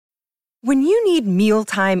When you need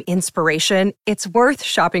mealtime inspiration, it's worth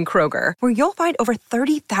shopping Kroger, where you'll find over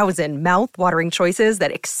 30,000 mouth-watering choices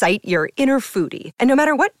that excite your inner foodie. And no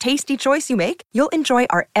matter what tasty choice you make, you'll enjoy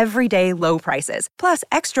our everyday low prices, plus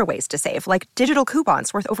extra ways to save, like digital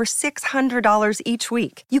coupons worth over $600 each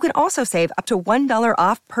week. You can also save up to $1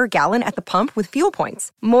 off per gallon at the pump with fuel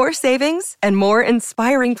points. More savings and more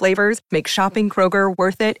inspiring flavors make shopping Kroger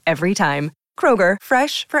worth it every time. Kroger,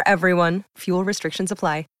 fresh for everyone. Fuel restrictions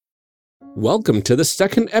apply. Welcome to the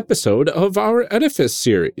second episode of our Edifice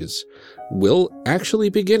series. We'll actually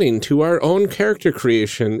be getting to our own character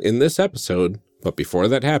creation in this episode, but before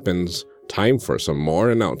that happens, time for some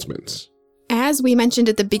more announcements. As we mentioned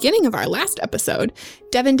at the beginning of our last episode,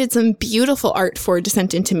 Devon did some beautiful art for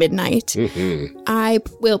Descent into Midnight. Mm-hmm. I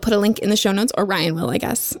will put a link in the show notes, or Ryan will, I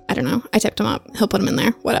guess. I don't know. I typed him up. He'll put them in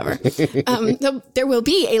there. Whatever. There will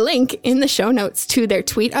be a link in the show notes to their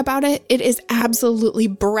tweet about it. It is absolutely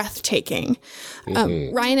breathtaking.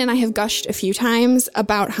 Ryan and I have gushed a few times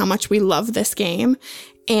about how much we love this game.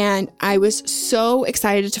 And I was so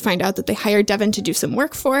excited to find out that they hired Devon to do some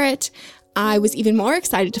work for it. I was even more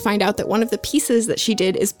excited to find out that one of the pieces that she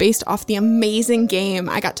did is based off the amazing game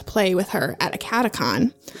I got to play with her at a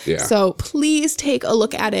Catacon. Yeah. So please take a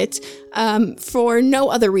look at it for no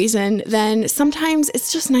other reason than sometimes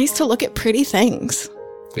it's just nice to look at pretty things.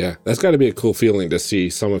 Yeah, that's got to be a cool feeling to see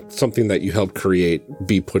something that you helped create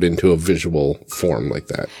be put into a visual form like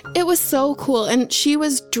that. It was so cool. And she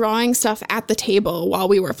was drawing stuff at the table while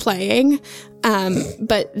we were playing.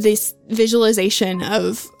 But this visualization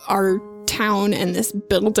of our town and this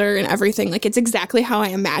builder and everything, like, it's exactly how I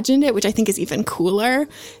imagined it, which I think is even cooler.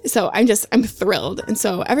 So I'm thrilled. And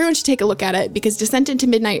so everyone should take a look at it, because Descent into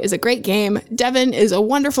Midnight is a great game. Devon is a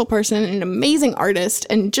wonderful person and an amazing artist,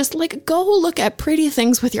 and just like go look at pretty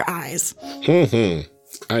things with your eyes.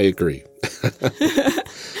 I agree.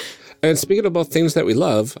 And speaking about things that we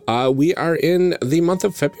love, we are in the month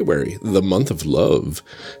of February, the month of love.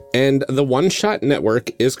 And the One Shot Network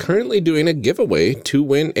is currently doing a giveaway to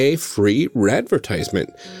win a free advertisement,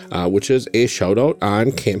 which is a shout out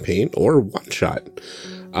on campaign or one shot.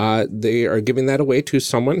 They are giving that away to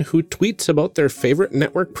someone who tweets about their favorite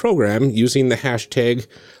network program using the hashtag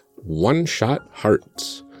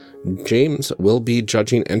OneShotHearts. James will be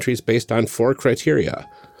judging entries based on 4 criteria.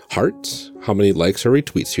 Hearts, how many likes or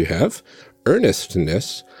retweets you have.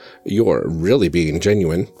 Earnestness, you're really being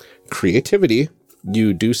genuine. Creativity,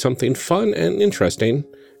 you do something fun and interesting.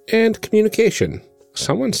 And communication,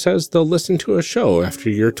 someone says they'll listen to a show after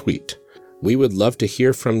your tweet. We would love to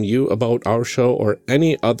hear from you about our show or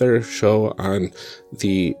any other show on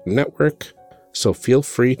the network. So feel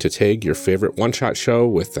free to tag your favorite one-shot show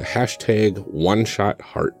with the hashtag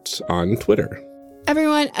OneShotHearts on Twitter.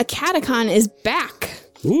 Everyone, a Catacon is back.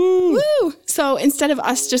 Woo! Woo! So instead of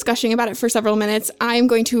us just gushing about it for several minutes, I'm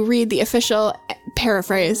going to read the official,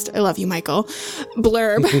 paraphrased, I love you, Michael,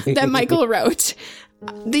 blurb that Michael wrote.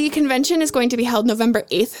 The convention is going to be held November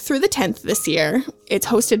 8th through the 10th this year. It's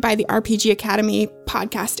hosted by the RPG Academy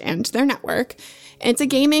podcast and their network. It's a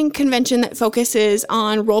gaming convention that focuses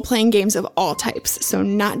on role-playing games of all types, so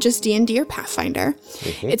not just D&D or Pathfinder.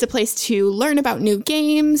 Mm-hmm. It's a place to learn about new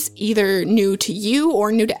games, either new to you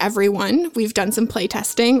or new to everyone. We've done some play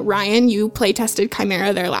testing. Ryan, you play tested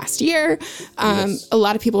Chimera there last year. Yes. A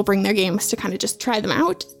lot of people bring their games to kind of just try them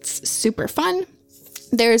out. It's super fun.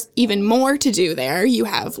 There's even more to do there. You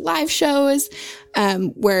have live shows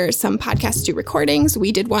where some podcasts do recordings.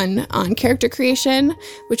 We did one on character creation,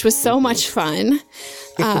 which was so much fun.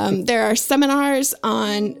 There are seminars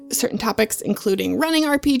on certain topics, including running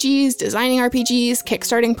RPGs, designing RPGs,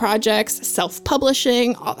 kickstarting projects,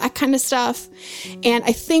 self-publishing, all that kind of stuff. And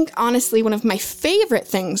I think, honestly, one of my favorite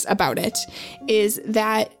things about it is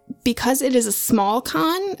that because it is a small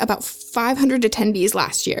con, about 500 attendees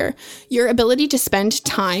last year, your ability to spend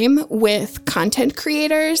time with content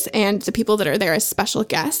creators and the people that are there as special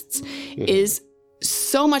guests is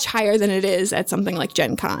so much higher than it is at something like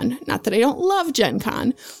Gen Con. Not that I don't love Gen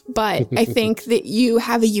Con, but I think that you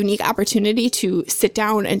have a unique opportunity to sit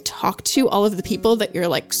down and talk to all of the people that you're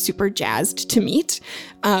like super jazzed to meet.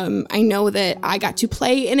 I know that I got to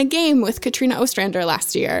play in a game with Katrina Ostrander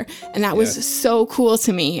last year, and that was so cool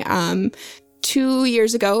to me. 2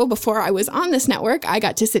 years ago, before I was on this network, I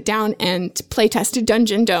got to sit down and play test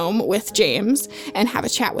Dungeon Dome with James and have a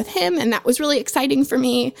chat with him, and that was really exciting for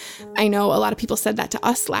me. I know a lot of people said that to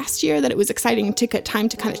us last year, that it was exciting to get time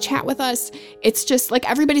to kind of chat with us. It's just like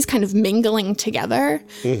everybody's kind of mingling together.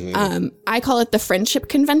 I call it the friendship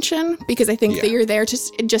convention because I think that you're there to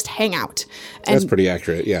just hang out. And that's pretty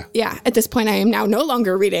accurate, yeah. Yeah, at this point I am now no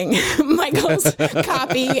longer reading Michael's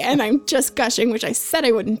copy, and I'm just gushing, which I said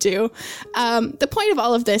I wouldn't do. The point of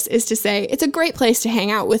all of this is to say it's a great place to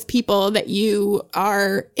hang out with people that you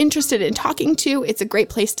are interested in talking to. It's a great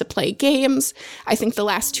place to play games. I think the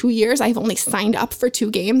last 2 years I've only signed up for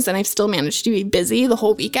 2 games, and I've still managed to be busy the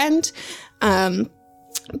whole weekend.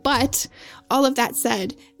 But all of that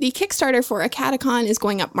said, the Kickstarter for Acadicon is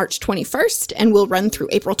going up March 21st and will run through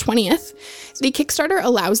April 20th. The Kickstarter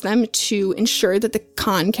allows them to ensure that the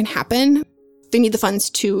con can happen. They need the funds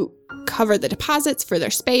to cover the deposits for their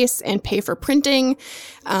space and pay for printing,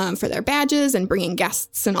 for their badges and bringing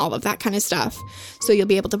guests and all of that kind of stuff. So you'll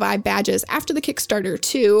be able to buy badges after the Kickstarter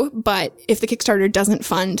too, but if the Kickstarter doesn't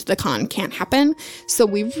fund, the con can't happen. So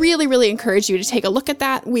we really, really encourage you to take a look at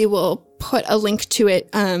that. We will put a link to it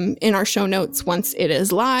in our show notes once it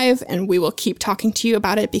is live, and we will keep talking to you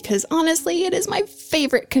about it because honestly, it is my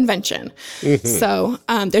favorite convention. So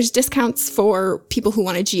there's discounts for people who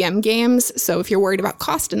want to GM games. So if you're worried about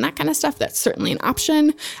cost and that kind of stuff, that's certainly an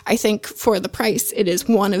option. I think for the price, it is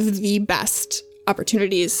one of the best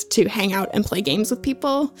opportunities to hang out and play games with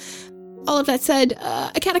people. All of that said,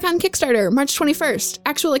 Acadicon Kickstarter, March 21st.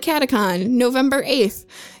 Actual Acadicon, November 8th.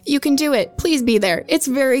 You can do it. Please be there. It's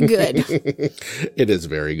very good. It is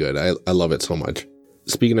very good. I love it so much.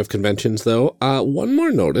 Speaking of conventions, though, one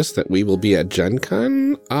more notice that we will be at Gen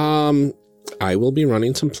Con. I will be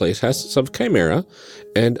running some playtests of Chimera,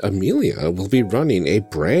 and Amelia will be running a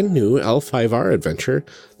brand new L5R adventure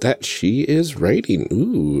that she is writing.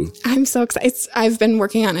 Ooh. I'm so excited. I've been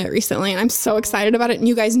working on it recently, and I'm so excited about it. And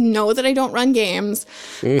you guys know that I don't run games.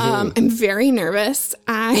 I'm very nervous.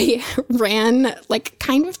 I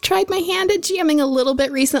kind of tried my hand at GMing a little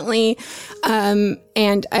bit recently,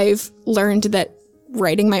 and I've learned that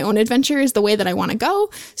writing my own adventure is the way that I want to go.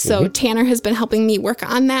 So Tanner has been helping me work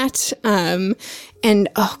on that. And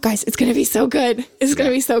oh, guys, it's going to be so good. It's going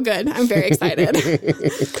to be so good. I'm very excited.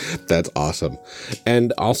 That's awesome.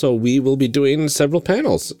 And also, we will be doing several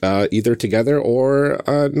panels, either together or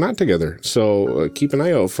not together. So keep an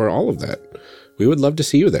eye out for all of that. We would love to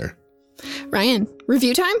see you there. Ryan,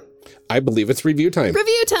 review time? I believe it's review time.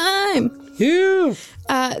 Review time! Yeah.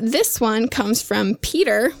 This one comes from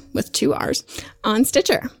Peter, with 2 R's, on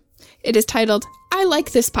Stitcher. It is titled, I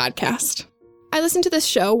Like This Podcast. I listen to this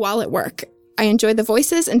show while at work. I enjoy the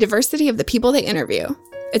voices and diversity of the people they interview.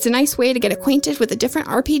 It's a nice way to get acquainted with the different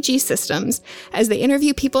RPG systems as they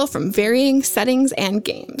interview people from varying settings and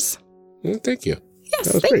games. Thank you.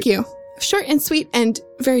 Yes, thank you. Short and sweet and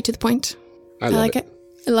very to the point. I like it.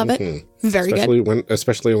 I love it. Very good.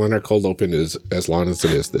 Especially when our cold open is as long as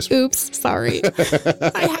it is this week. Oops, sorry.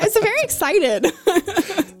 I was very excited.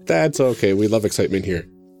 That's okay. We love excitement here.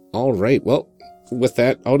 All right. Well, with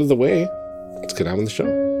that out of the way, let's get on with the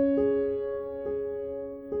show.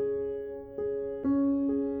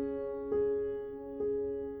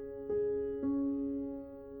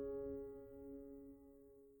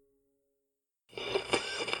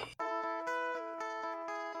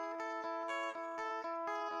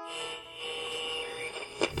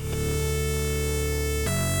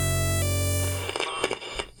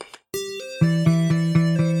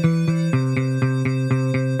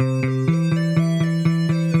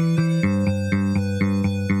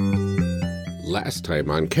 Last time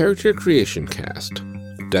on Character Creation Cast,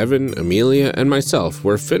 Devon, Amelia, and myself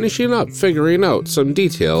were finishing up figuring out some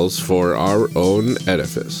details for our own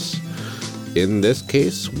edifice. In this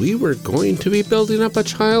case, we were going to be building up a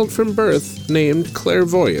child from birth named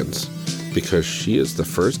Clairvoyance, because she is the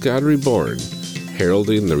first god reborn,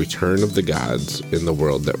 heralding the return of the gods in the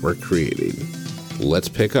world that we're creating. Let's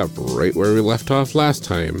pick up right where we left off last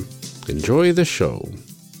time. Enjoy the show.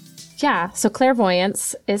 Yeah, so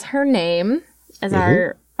Clairvoyance is her name. As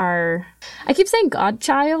our I keep saying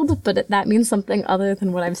godchild, but that means something other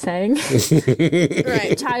than what I'm saying.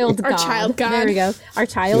 Right. Child god. Our child god. There we go. Our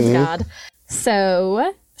child god.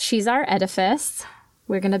 So she's our edifice.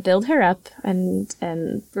 We're going to build her up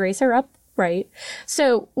and raise her up right.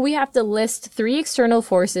 So we have to list 3 external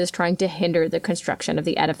forces trying to hinder the construction of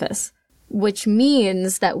the edifice, which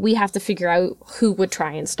means that we have to figure out who would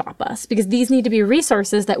try and stop us, because these need to be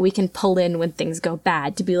resources that we can pull in when things go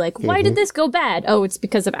bad to be like, why did this go bad? Oh, it's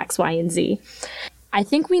because of X, Y, and Z. I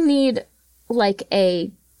think we need like a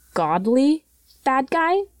godly bad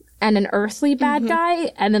guy. and an earthly bad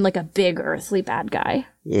guy, and then like a big earthly bad guy.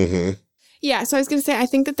 Mm-hmm. Yeah, so I was going to say, I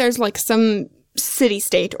think that there's like some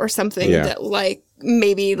city-state or something that like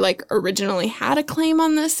maybe like originally had a claim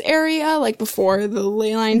on this area, like before the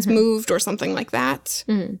ley lines moved or something like that.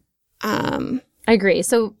 I agree.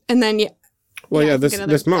 So, and then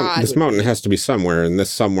this mountain has to be somewhere, and this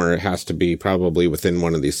somewhere has to be probably within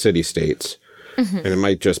one of these city-states. And it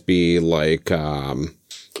might just be like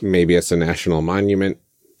maybe it's a national monument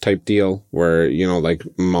type deal where, you know, like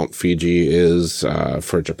Mount Fiji is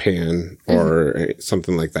for Japan or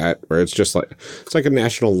something like that, where it's just like, it's like a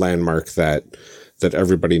national landmark that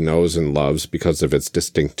everybody knows and loves because of its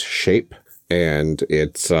distinct shape. And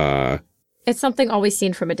it's something always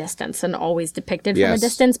seen from a distance and always depicted from a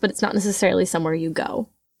distance, but it's not necessarily somewhere you go.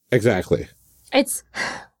 Exactly. It's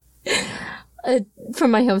from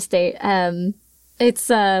my home state. It's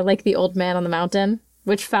like the Old Man on the Mountain,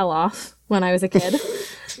 which fell off when I was a kid.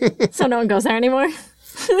 So no one goes there anymore.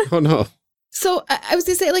 Oh, no. So I was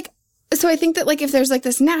going to say, like, so I think that, like, if there's, like,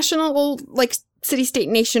 this national, like, city, state,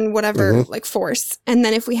 nation, whatever, like, force, and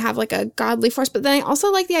then if we have, like, a godly force, but then I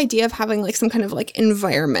also like the idea of having, like, some kind of, like,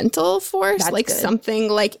 environmental force, That's like, good. something,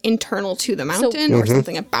 like, internal to the mountain or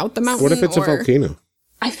something about the mountain. What if it's a volcano?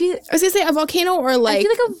 I was going to say a volcano or, like,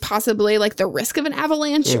 feel like possibly, like, the risk of an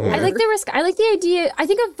avalanche. Or, I like the risk. I like the idea. I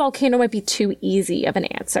think a volcano might be too easy of an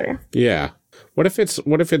answer. Yeah. What if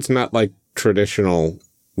it's not like traditional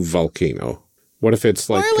volcano? What if it's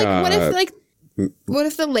like, or, like, what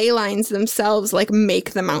if the ley lines themselves, like,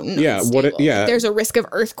 make the mountain unstable? Like, there's a risk of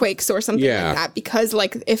earthquakes or something like that because,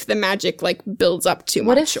 like, if the magic, like, builds up too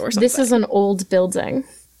much or something. This is an old building,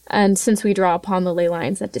 and since we draw upon the ley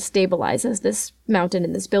lines, that destabilizes this mountain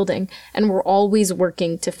and this building, and we're always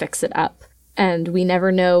working to fix it up, and we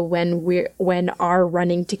never know when our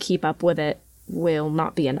running to keep up with it will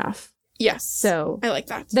not be enough. Yes. So I like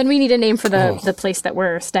that. Then we need a name for the place that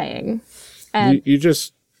we're staying. And you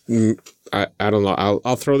just... I don't know.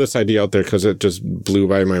 I'll throw this idea out there because it just blew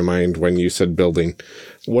by my mind when you said building.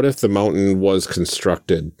 What if the mountain was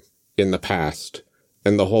constructed in the past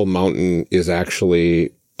and the whole mountain is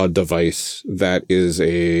actually a device that is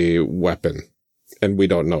a weapon and we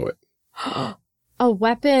don't know it? A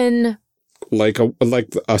weapon. Like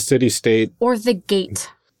a city-state. Or the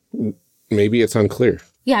gate. Maybe it's unclear.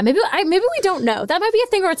 Yeah, maybe we don't know. That might be a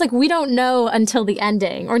thing where it's like we don't know until the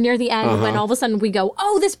ending or near the end when all of a sudden we go,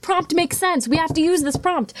 oh, this prompt makes sense. We have to use this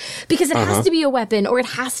prompt because it has to be a weapon or it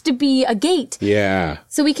has to be a gate. Yeah.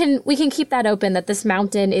 So we can keep that open that this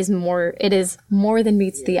mountain is more than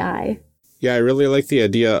meets the eye. Yeah, I really like the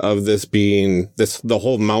idea of this being the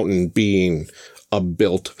whole mountain being a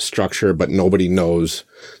built structure, but nobody knows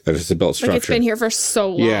that it's a built structure. Like it's been here for so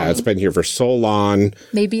long. Yeah, it's been here for so long.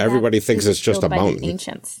 Maybe everybody thinks it's just a mountain. The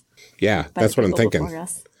ancients. Yeah, that's what I'm thinking.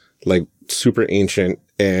 Like super ancient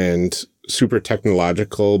and super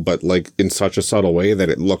technological, but like in such a subtle way that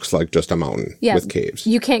it looks like just a mountain with caves.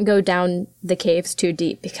 You can't go down the caves too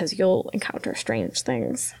deep because you'll encounter strange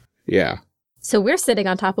things. Yeah. So we're sitting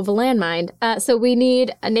on top of a landmine. So we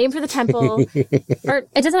need a name for the temple, or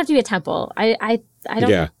it doesn't have to be a temple. I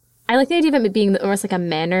don't. Yeah. I like the idea of it being almost like a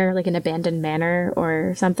manor, like an abandoned manor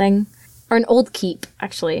or something, or an old keep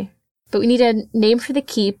actually. But we need a name for the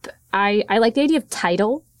keep. I like the idea of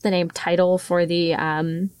tidal, the name tidal for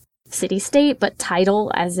the city-state, but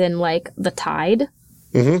tidal as in like the tide.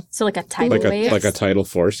 Mm-hmm. So like a tidal wave. Like a tidal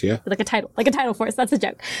force, yeah. Like a tidal force, that's a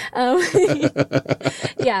joke.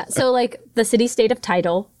 Yeah, so like the city-state of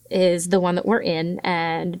Tidal is the one that we're in,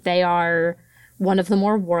 and they are one of the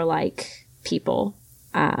more warlike people.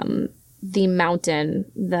 The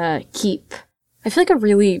mountain, the keep. I feel like a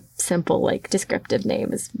really simple, like, descriptive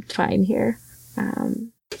name is fine here.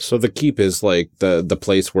 So the keep is like the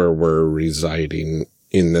place where we're residing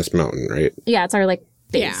in this mountain, right? Yeah, it's our, like,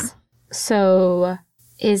 base. Yeah. So...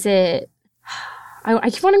 is it...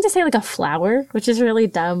 I keep wanting to say, like, a flower, which is really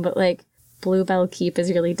dumb, but, like, Bluebell Keep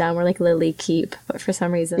is really dumb, or, like, Lily Keep, but for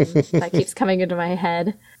some reason, that keeps coming into my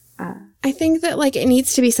head. I think that, like, it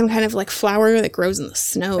needs to be some kind of, like, flower that grows in the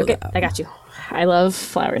snow. Okay, I got you. I love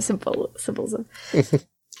flower symbols. Is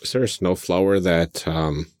there a snow flower that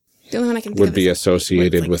the only one I can think would be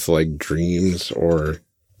associated with, like, dreams, or...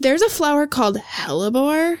 There's a flower called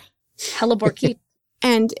hellebore. Hellebore Keep.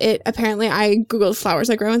 And it apparently I googled flowers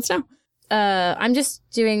that grow in snow. I'm just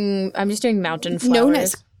doing mountain flowers. Known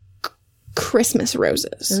as Christmas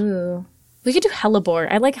roses. Ooh. We could do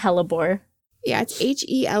hellebore. I like hellebore. Yeah, it's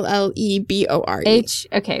Hellebore.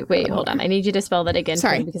 Okay, wait, hold on. I need you to spell that again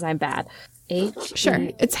for me because I'm bad. Sure.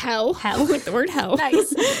 It's hell. Hell. With the word hell.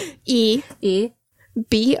 Nice. Ebore.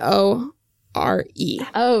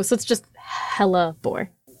 Oh, so it's just hellebore.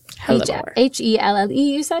 Hellebore. Helle,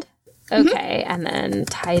 you said? Okay, and then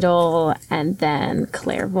title, and then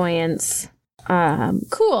clairvoyance.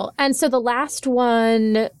 Cool. And so the last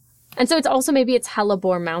one, and so it's also maybe it's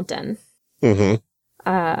Hellebore Mountain.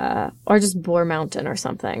 Or just Boar Mountain or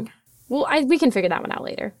something. Well, we can figure that one out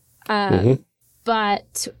later.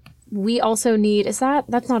 But we also need,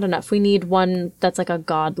 that's not enough. We need one that's like a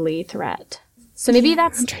godly threat. So maybe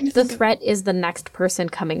that's the threat is the next person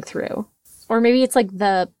coming through. Or maybe it's like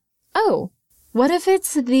what if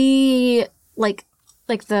it's the, like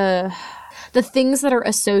the things that are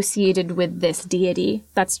associated with this deity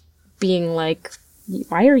that's being like,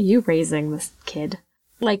 why are you raising this kid?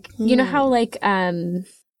 Like, you know how like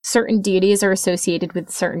certain deities are associated with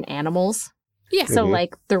certain animals? Yeah. So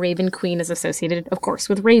like the Raven Queen is associated, of course,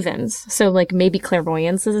 with ravens. So like maybe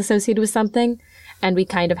clairvoyance is associated with something, and we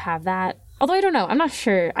kind of have that. Although I don't know, I'm not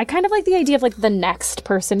sure. I kind of like the idea of like the next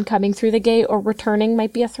person coming through the gate or returning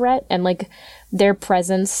might be a threat, and like their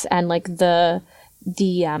presence and like the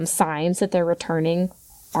signs that they're returning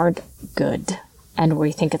aren't good, and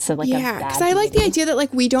we think it's a bad. Yeah, because I like the idea that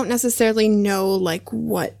like we don't necessarily know like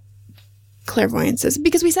what clairvoyance is,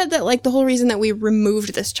 because we said that like the whole reason that we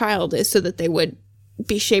removed this child is so that they would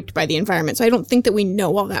be shaped by the environment. So I don't think that we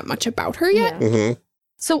know all that much about her yet. Yeah.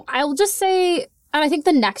 So I'll just say. And I think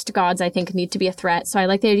the next gods, I think, need to be a threat. So I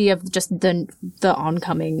like the idea of just the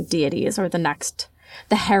oncoming deities or the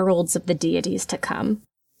heralds of the deities to come.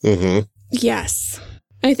 Yes.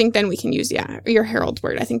 I think then we can use, your herald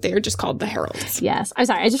word. I think they are just called the heralds. Yes. I'm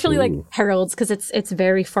sorry. I just really like heralds because it's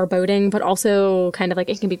very foreboding, but also kind of like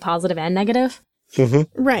it can be positive and negative.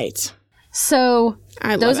 Right. So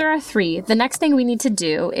those are our 3. The next thing we need to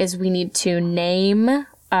do is we need to name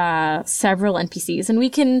several NPCs, and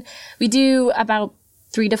we do about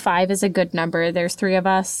 3 to 5 is a good number. There's 3 of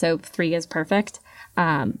us, so 3 is perfect.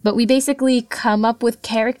 But we basically come up with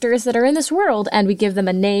characters that are in this world, and we give them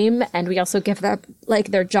a name, and we also give them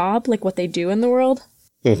like their job, like what they do in the world.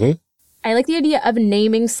 I like the idea of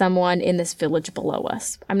naming someone in this village below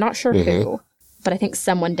us. I'm not sure who, but I think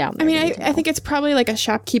someone down there. I mean, I think it's probably like a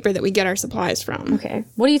shopkeeper that we get our supplies from. Okay.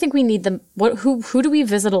 What do you think we need them? Who do we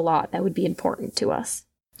visit a lot that would be important to us?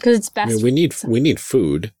 Because it's best. I mean, we need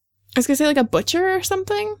food. I was gonna say like a butcher or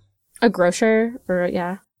something. A grocer, or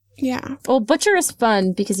yeah. Well, butcher is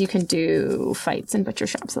fun because you can do fights in butcher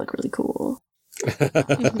shops that look really cool.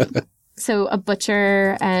 So a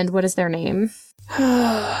butcher, and what is their name?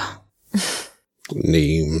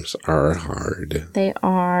 Names are hard. They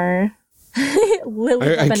are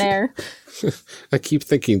Lily Debonair. I keep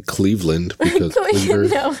thinking Cleveland because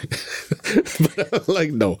no. But I'm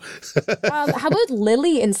like, no. How about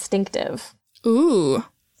Lily Instinctive? Ooh,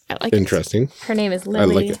 I like Interesting. Her name is Lily.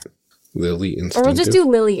 I like it. Lily Instinctive. Or we'll just do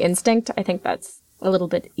Lily Instinct. I think that's a little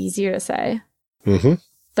bit easier to say.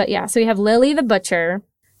 But yeah, so we have Lily the Butcher.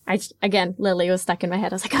 Again, Lily was stuck in my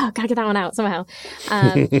head. I was like, oh, gotta get that one out somehow.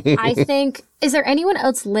 I think, is there anyone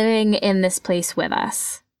else living in this place with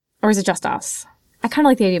us? Or is it just us? I kind of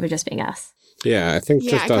like the idea of it just being us. Yeah, I think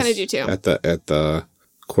just I us kind of do too. at the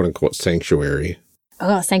quote unquote sanctuary.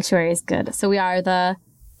 Oh, sanctuary is good. So we are the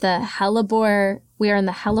Hellebore. We are in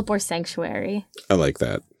the Hellebore Sanctuary. I like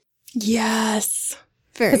that. Yes,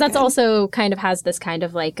 very. Because that's also kind of has this kind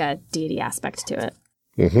of like a deity aspect to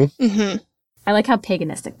it. I like how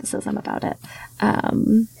paganistic this is. I'm about it.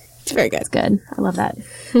 It's very good. It's good. I love that.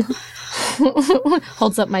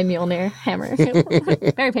 Holds up my Mjolnir hammer.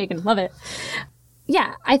 Very pagan. Love it.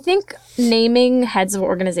 Yeah, I think naming heads of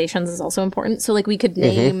organizations is also important. So, like, we could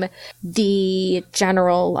name the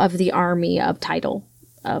general of the army of Tidal,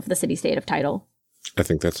 of the city-state of Tidal. I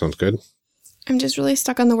think that sounds good. I'm just really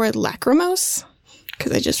stuck on the word lachrymose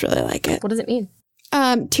because I just really like it. What does it mean?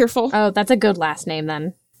 Tearful. Oh, that's a good last name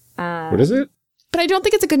then. What is it? But I don't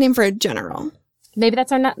think it's a good name for a general. Maybe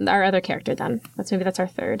that's our other character then. Maybe that's our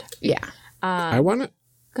third. Yeah. I want to.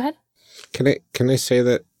 Go ahead. Can I say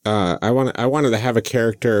that I wanted to have a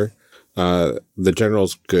character. The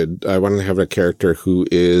general's good. I wanted to have a character who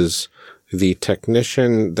is the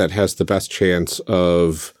technician that has the best chance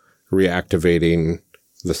of reactivating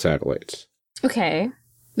the satellites. Okay.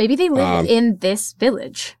 Maybe they live in this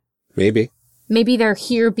village. Maybe. Maybe they're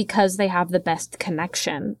here because they have the best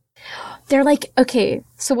connection. They're like, okay,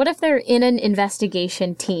 so what if they're in an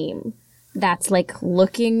investigation team that's like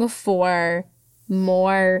looking for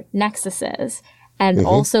more nexuses, and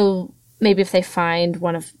also maybe if they find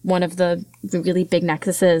one of the really big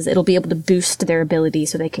nexuses, it'll be able to boost their ability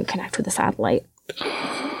so they can connect with the satellite.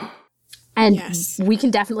 And we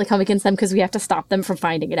can definitely come against them because we have to stop them from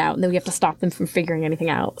finding it out, and then we have to stop them from figuring anything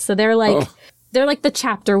out. So they're like the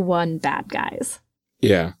chapter 1 bad guys.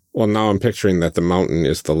 Yeah. Well, now I'm picturing that the mountain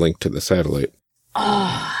is the link to the satellite.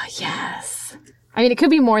 Oh, yes. I mean, it could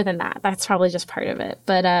be more than that. That's probably just part of it.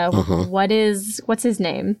 But what's his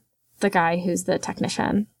name? The guy who's the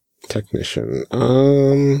technician.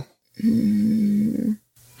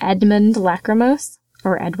 Edmund Lacrimose?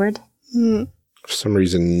 Or Edward? For some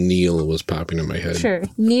reason, Neil was popping in my head. Sure.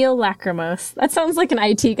 Neil Lacrimose. That sounds like an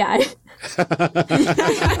IT guy.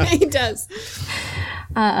 He does.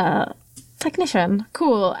 Technician.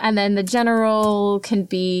 Cool. And then the general can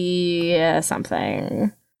be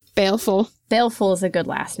something. Baleful. Baleful is a good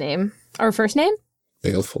last name. Or first name?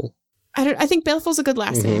 Baleful. I think Baleful's a good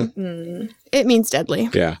last name. It means deadly.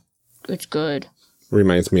 Yeah. It's good.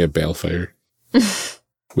 Reminds me of Balefire.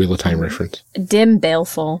 Wheel of Time reference. Dim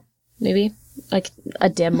Baleful. Maybe? Like a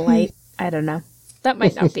dim light. I don't know. That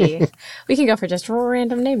might not be. We can go for just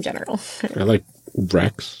random name general. I like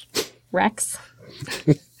Rex. Rex.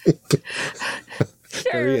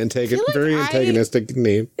 Very antagonistic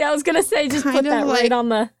name. Yeah, I was going to say, just put that right on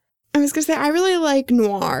the... I was going to say, I really like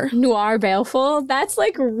Noir. Noir Baleful? That's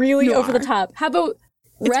like really Noir. over the top. How about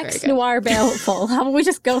Rex Noir Baleful? How about we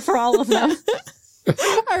just go for all of them?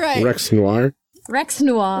 All right. Rex Noir? Rex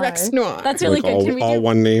Noir. That's really like good. Can we all do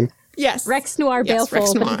one name? Yes. Rex Noir Baleful,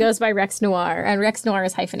 Rex Noir. but he goes by Rex Noir, and Rex Noir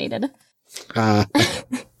is hyphenated.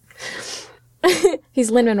 He's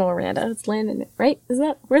Lin-Manuel Miranda. It's Lin, right? Is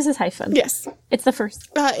that? Where's his hyphen? Yes. It's the first.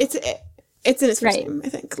 It's in his first name, I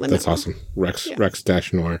think. That's awesome. Rex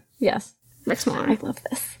dash Noir. Yes. Rex Noir. I love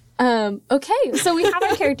this. Okay, so we have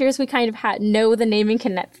our characters. We kind of know the naming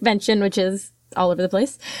convention, which is all over the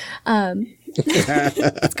place.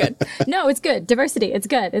 It's good. No, it's good. Diversity. It's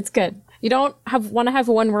good. It's good. You don't want to have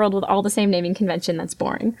one world with all the same naming convention. That's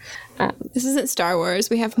boring. This isn't Star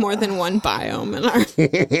Wars. We have more than one biome in our...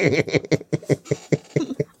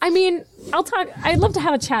 I mean, I'd love to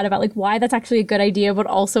have a chat about like why that's actually a good idea, but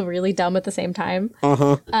also really dumb at the same time.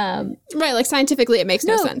 Right, like scientifically it makes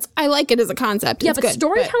no sense. I like it as a concept. Yeah, it's but good,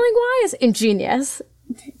 storytelling wise, ingenious.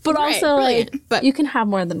 But Right, also brilliant, like but- you can have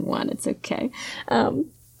more than one. It's okay. I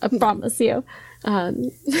promise you. It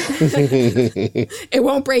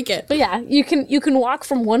won't break it. But yeah, you can walk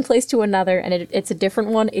from one place to another, and it's a different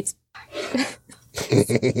one. It's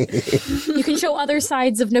you can show other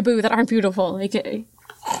sides of Naboo that aren't beautiful. Okay.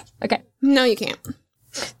 No, you can't.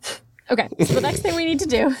 Okay. So the next thing we need to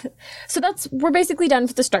do. So we're basically done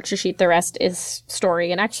with the structure sheet. The rest is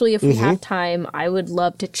story. And actually, if we have time, I would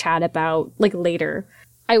love to chat about later.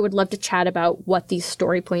 I would love to chat about what these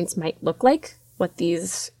story points might look like. What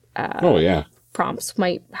these prompts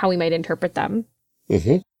how we might interpret them.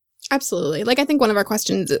 Absolutely. Like, I think one of our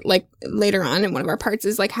questions, like, later on in one of our parts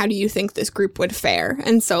is, like, how do you think this group would fare?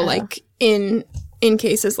 And so, like, in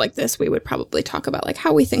cases like this, we would probably talk about, like,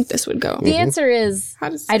 how we think this would go. The answer is,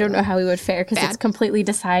 I don't know how we would fare, because it's completely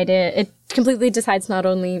decided. It completely decides not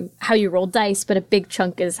only how you roll dice, but a big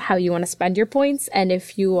chunk is how you want to spend your points. And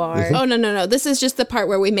if you are... Oh, no. This is just the part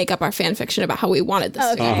where we make up our fan fiction about how we wanted this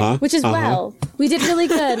to go. Which is well. We did really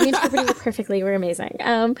good. We interpreted it perfectly. We're amazing.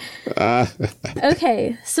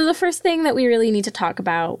 Okay, so the first thing that we really need to talk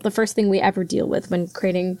about, the first thing we ever deal with when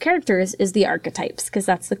creating characters is the archetypes, because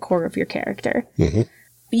that's the core of your character.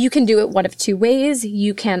 You can do it one of two ways.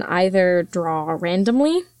 You can either draw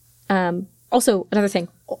randomly. Also, another thing,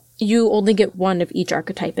 you only get one of each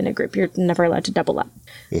archetype in a group. You're never allowed to double up.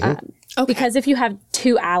 Because if you have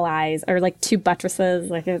two allies or like two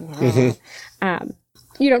buttresses, like you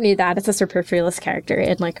don't need that. It's a superfluous character.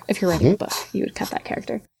 And like if you're writing a book, you would cut that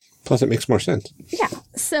character. Plus, it makes more sense. Yeah.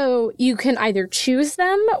 So you can either choose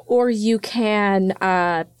them or you can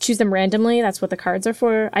choose them randomly. That's what the cards are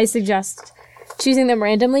for. I suggest choosing them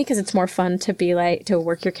randomly because it's more fun to be like to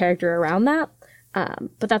work your character around that.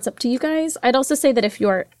 But that's up to you guys. I'd also say that if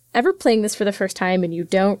you're ever playing this for the first time and you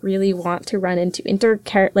don't really want to run into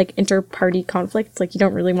inter-party conflicts, like you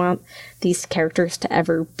don't really want these characters to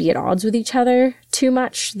ever be at odds with each other too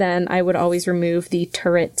much, then I would always remove the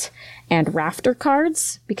turret and rafter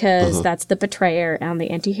cards because that's the betrayer and the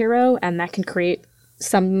antihero, and that can create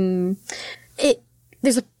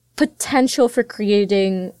there's a potential for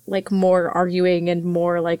creating like more arguing and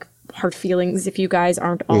more like hard feelings if you guys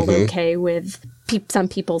aren't all okay with some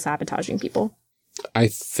people sabotaging people. I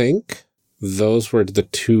think those were the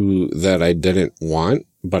two that I didn't want,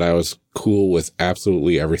 but I was cool with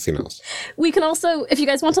absolutely everything else. We can also, if you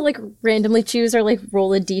guys want to like randomly choose or like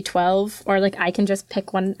roll a d12, or like I can just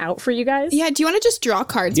pick one out for you guys. Yeah, do you want to just draw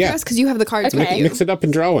cards for us? Because you have the cards with you. Mix it up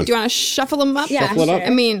and draw one. Do you want to shuffle them up? Yeah, shuffle it up. I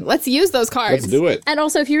mean, let's use those cards. Let's do it. And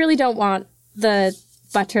also, if you really don't want the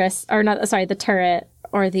buttress, or not, sorry, the turret,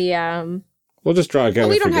 or the... We'll just draw again. Well,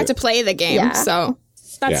 we don't have to play the game, so...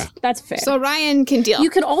 That's fair. So Ryan can deal. You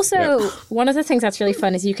can also, one of the things that's really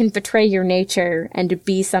fun is you can betray your nature and to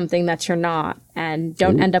be something that you're not and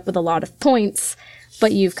don't end up with a lot of points,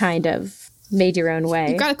 but you've kind of made your own way.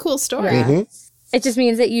 You've got a cool story. Yeah. It just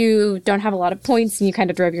means that you don't have a lot of points and you kind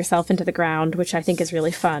of drove yourself into the ground, which I think is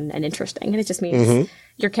really fun and interesting. And it just means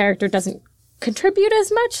your character doesn't contribute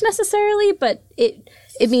as much necessarily, but it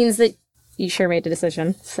means that you sure made a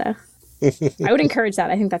decision. So I would encourage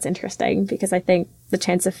that. I think that's interesting because I think the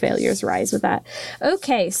chance of failures rise with that.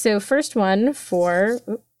 Okay, so first one for...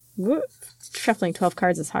 shuffling 12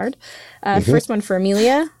 cards is hard. First one for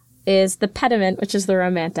Amelia is the pediment, which is the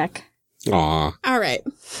romantic. Aw. All right.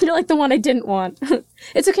 You're like the one I didn't want.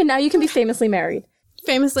 It's okay. Now you can be famously married.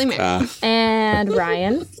 Famously married. And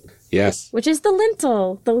Ryan. Yes. Which is the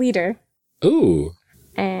lintel, the leader. Ooh.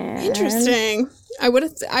 And Interesting. I would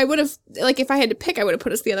have, like, if I had to pick, I would have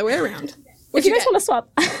put us the other way around. If you guys want to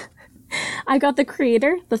swap, I got the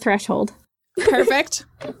creator, the threshold. Perfect.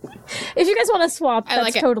 If you guys want to swap, that's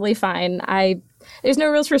like totally fine. There's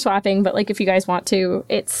no rules for swapping, but like if you guys want to,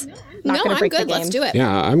 it's not going to break the game. Let's do it.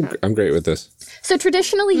 Yeah, I'm great with this. So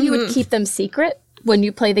traditionally, you would keep them secret when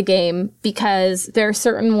you play the game because there are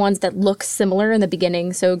certain ones that look similar in the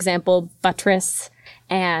beginning. So example, buttress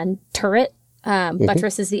and turret.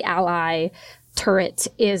 Buttress is the ally. Turret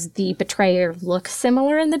is the betrayer. Look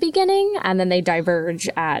similar in the beginning, and then they diverge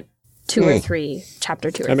at 2 or 3,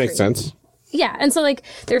 chapter 2 or 3. That makes sense. Yeah, and so like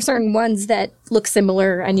there are certain ones that look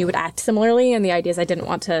similar and you would act similarly, and the idea is you don't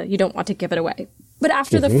want to give it away. But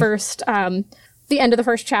after the end of the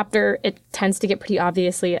first chapter, it tends to get pretty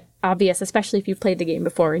obvious, especially if you've played the game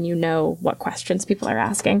before and you know what questions people are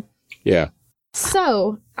asking. Yeah.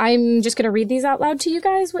 So I'm just going to read these out loud to you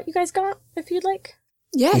guys, what you guys got, if you'd like.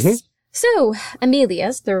 Yes. So,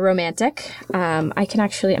 Amelia's, the romantic. I'm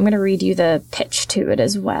going to read you the pitch to it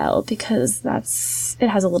as well, because it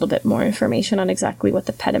has a little bit more information on exactly what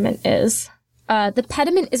the pediment is. The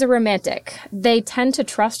pediment is a romantic. They tend to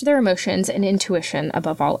trust their emotions and intuition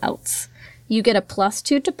above all else. You get a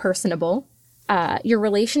 +2 to personable. Your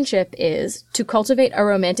relationship is to cultivate a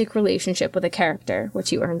romantic relationship with a character,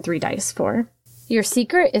 which you earn 3 dice for. Your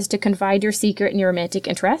secret is to confide your secret in your romantic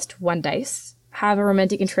interest, 1 dice. Have a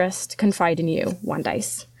romantic interest confide in you, 1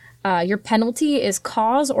 dice. Your penalty is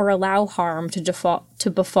cause or allow harm to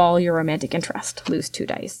befall your romantic interest, lose 2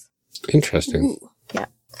 dice. Interesting. Ooh. Yeah.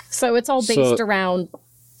 So it's all based around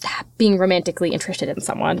being romantically interested in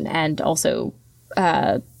someone and also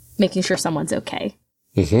making sure someone's okay.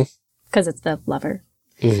 Because it's the lover.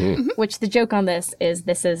 Which the joke on this is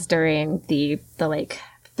during the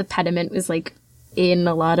pediment was like in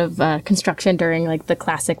a lot of construction during like the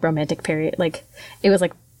classic romantic period. Like it was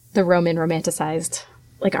like the Roman romanticized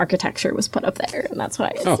like architecture was put up there, and that's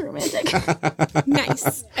why it's romantic.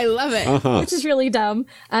 Nice. I love it. Which is really dumb.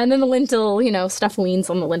 And then the lintel, stuff leans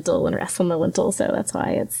on the lintel and rests on the lintel, so that's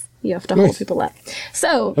why you have to hold people up.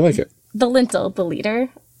 So I like it. The lintel, the leader,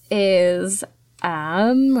 is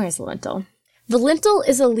where's the lintel? The lintel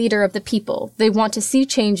is a leader of the people. They want to see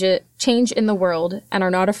change in the world and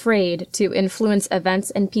are not afraid to influence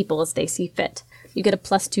events and people as they see fit. You get a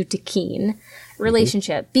 +2 to keen.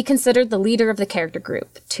 Relationship. Be considered the leader of the character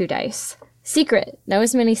group, 2 dice. Secret. Know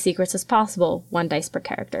as many secrets as possible, 1 dice per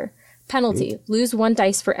character. Penalty. Lose 1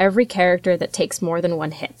 dice for every character that takes more than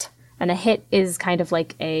 1 hit. And a hit is kind of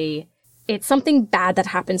like it's something bad that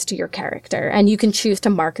happens to your character, and you can choose to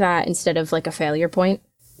mark that instead of like a failure point.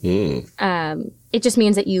 It just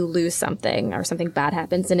means that you lose something or something bad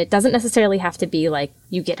happens, and it doesn't necessarily have to be like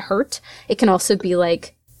you get hurt. It can also be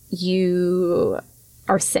like you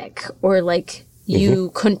are sick, or like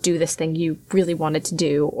you couldn't do this thing you really wanted to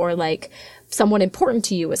do, or like someone important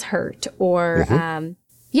to you is hurt, or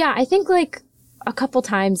I think like a couple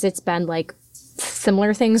times it's been like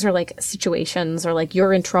similar things or like situations or like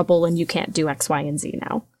you're in trouble and you can't do X, Y, and Z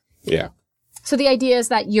now. Yeah. So the idea is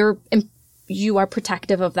that you are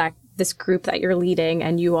protective of this group that you're leading,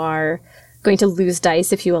 and you are going to lose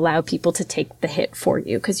dice if you allow people to take the hit for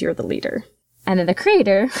you because you're the leader. And then the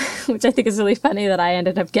creator, which I think is really funny that I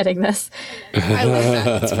ended up getting this. I love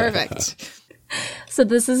that. It's perfect. So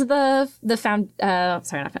this is the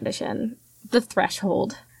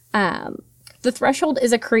threshold. The threshold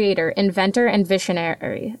is a creator, inventor, and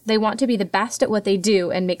visionary. They want to be the best at what they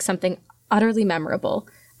do and make something utterly memorable.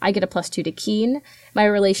 I get a +2 to keen. My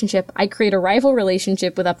relationship, I create a rival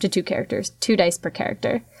relationship with up to 2 characters, 2 dice per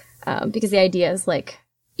character. Because the idea is like,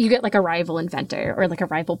 you get like a rival inventor or like a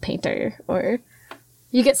rival painter, or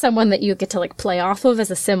you get someone that you get to like play off of as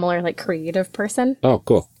a similar like creative person. Oh,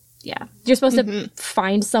 cool. Yeah. You're supposed to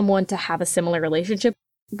find someone to have a similar relationship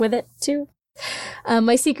with it too.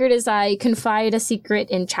 My secret is I confide a secret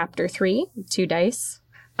in chapter 3, 2 dice.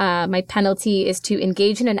 My penalty is to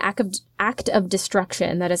engage in an act of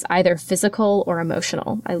destruction that is either physical or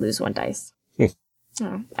emotional. I lose 1 dice.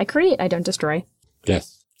 I create, I don't destroy.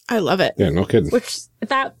 Yes. I love it. Yeah, no kidding. Which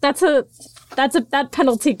that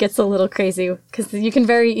penalty gets a little crazy because you can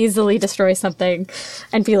very easily destroy something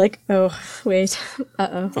and be like, oh, wait,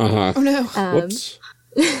 uh-oh. Uh-huh. Oh, no. Whoops.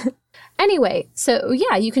 Anyway, so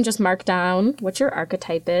yeah, you can just mark down what your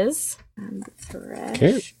archetype is.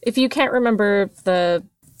 Okay. If you can't remember the,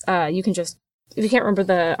 if you can't remember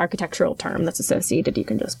the architectural term that's associated, you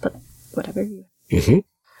can just put whatever. Mm-hmm.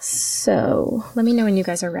 So let me know when you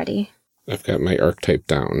guys are ready. I've got my archetype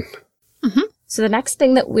down. Mm-hmm. So the next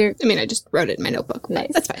thing that I just wrote it in my notebook.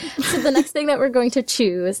 Nice. That's fine. So the next thing that we're going to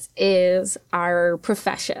choose is our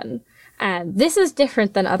profession. And this is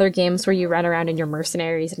different than other games where you run around in your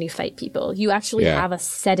mercenaries and you fight people. You actually have a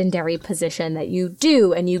sedentary position that you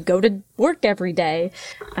do, and you go to work every day.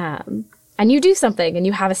 And you do something, and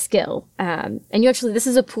you have a skill. And you actually, this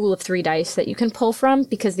is a pool of 3 dice that you can pull from,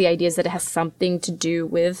 because the idea is that it has something to do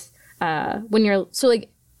with when you're, so like,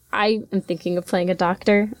 I am thinking of playing a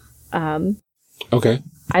doctor. Okay.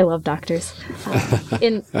 I love doctors.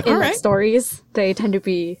 In like stories, they tend to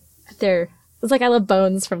be, it's like I love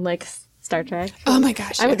Bones from like Star Trek. Oh my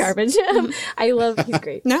gosh. I'm a garbage. He's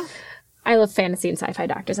great. No. I love fantasy and sci-fi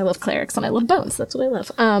doctors. I love clerics and I love Bones. That's what I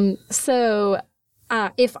love. So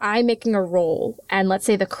if I'm making a roll, and let's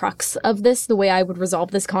say the crux of this, the way I would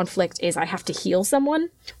resolve this conflict is I have to heal someone,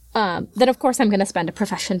 then of course I'm going to spend a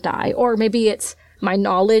profession die. Or maybe it's my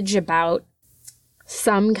knowledge about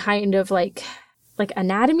some kind of like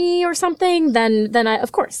anatomy or something, then I,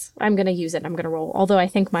 of course I'm going to use it. I'm going to roll. Although I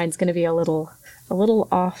think mine's going to be a little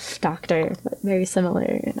off doctor, but very similar,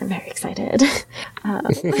 and I'm very excited.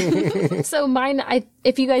 So mine,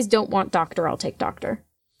 if you guys don't want doctor, I'll take doctor.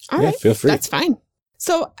 All right. Feel free. That's fine.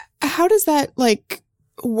 So how does that like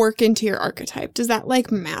work into your archetype? Does that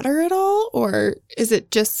like matter at all? Or is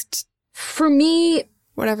it just, for me,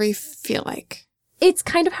 whatever you feel like? It's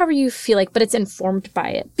kind of however you feel like, but it's informed by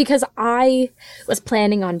it. Because I was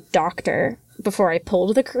planning on doctor before I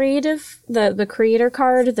pulled the creator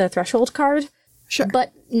card, the threshold card. Sure.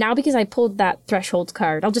 But now because I pulled that threshold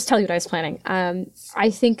card, I'll just tell you what I was planning.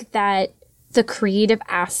 I think that the creative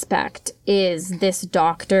aspect is this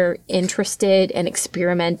doctor interested in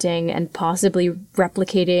experimenting and possibly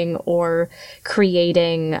replicating or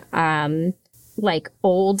creating like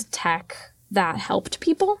old tech that helped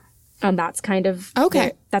people. And that's kind of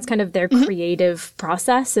their creative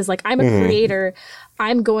process, is like, I'm a creator.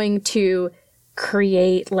 I'm going to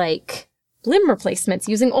create like limb replacements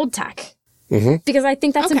using old tech. Because I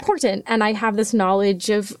think that's important. And I have this knowledge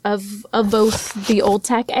of both the old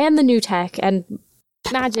tech and the new tech and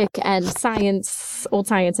magic and science, old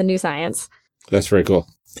science and new science. That's very cool.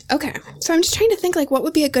 Okay. So I'm just trying to think like what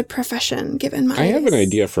would be a good profession given my I have an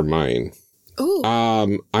idea for mine. Ooh.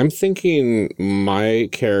 I'm thinking my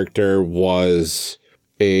character was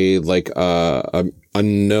a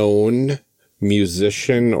known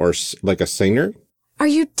musician or like a singer. Are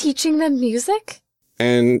you teaching them music?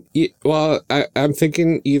 And I'm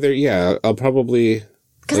thinking either I'll probably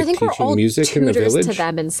because I think we're all music in the tutors village to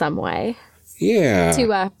them in some way. Yeah.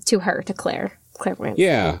 To clairvoyance.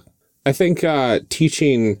 Yeah, I think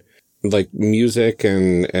teaching like music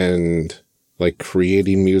and like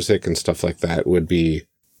creating music and stuff like that would be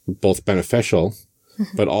both beneficial,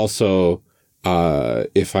 but also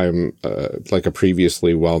if I'm like a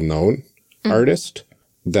previously well-known artist,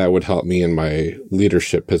 that would help me in my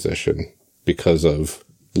leadership position because of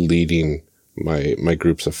leading my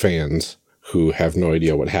groups of fans who have no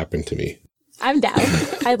idea what happened to me. I'm down.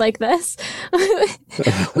 I like this.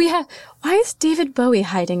 Why is David Bowie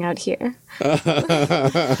hiding out here?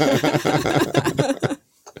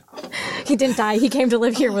 He didn't die. He came to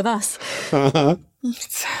live here with us. In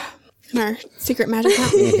our secret magic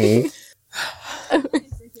mountain.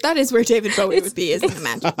 That is where David Bowie would be, is in the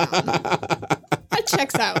magic mountain. That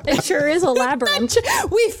checks out. It sure is a labyrinth.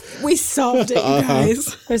 We solved it, you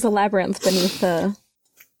guys. There's a labyrinth beneath the...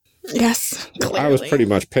 Yes, clearly. I was pretty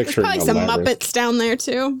much picturing There's probably some labyrinth. Muppets down there,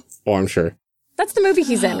 too. Oh, I'm sure. That's the movie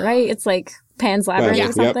he's in, right? It's like Pan's Labyrinth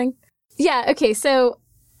or something. Yep. Yeah, okay, so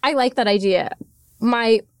I like that idea.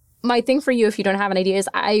 My thing for you, if you don't have an idea, is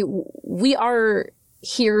we are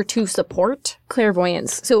here to support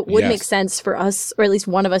clairvoyance. So it would make sense for us, or at least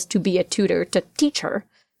one of us, to be a tutor to teach her.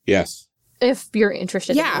 Yes. If you're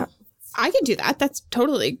interested in that. I can do that. That's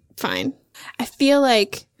totally fine. I feel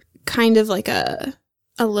like kind of like a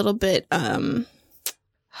little bit, God,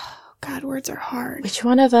 words are hard. Which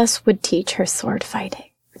one of us would teach her sword fighting?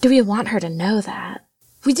 do we want her to know that?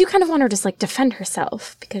 We do kind of want her to, like, defend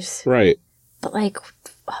herself because... Right. But, like,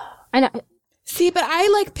 I know... See, but I,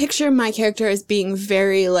 like, picture my character as being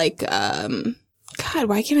very, like, God,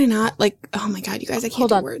 why can I not, like, oh my God, you guys, I can't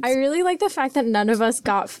do words. I really like the fact that none of us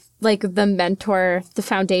got, like, the mentor, the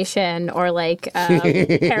foundation, or, like,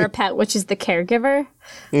 parapet, which is the caregiver,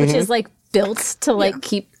 which is, like, built to, like,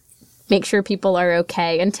 make sure people are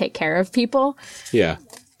okay and take care of people. Yeah.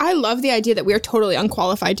 I love the idea that we are totally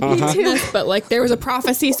unqualified to be doing this, but, like, there was a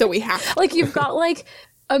prophecy, so we have to. Like, you've got, like,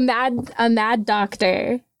 a mad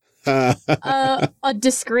doctor, a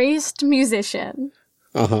disgraced musician.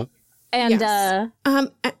 And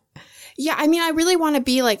yeah, I mean, I really want to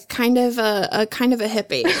be like kind of a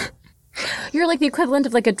hippie. You're like the equivalent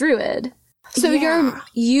of like a druid. So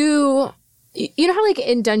you know how like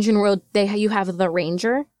in Dungeon World you have the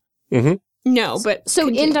ranger? No, but so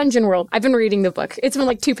in Dungeon World, I've been reading the book. It's been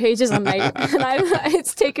like 2 pages a night, and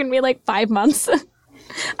it's taken me like 5 months.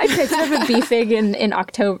 I picked up a B-Fig in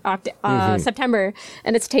September,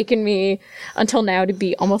 and it's taken me until now to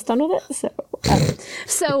be almost done with it.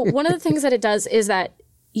 So one of the things that it does is that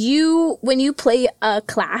when you play a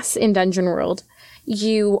class in Dungeon World,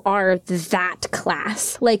 you are that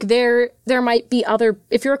class. Like there might be other,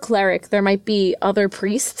 if you're a cleric, there might be other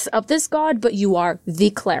priests of this god, but you are the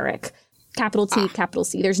cleric. Capital T, capital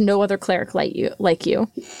C. There's no other cleric like you.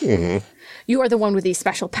 You are the one with these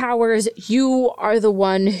special powers. You are the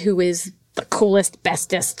one who is the coolest,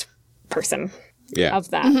 bestest person of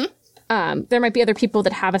that. There might be other people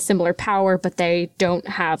that have a similar power, but they don't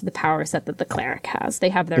have the power set that the cleric has. They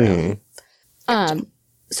have their own.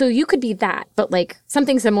 So you could be that, but like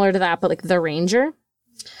something similar to that, but like the ranger,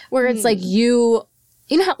 where it's like you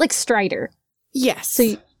know how like Strider. Yes.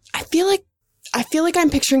 So I feel like I'm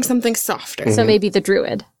picturing something softer. So maybe the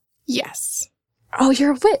druid. Yes. Oh,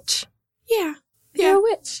 you're a witch. Yeah. You're a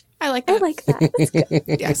witch. I like that. That's good.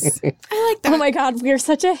 Yes. I like that. Oh my God, we're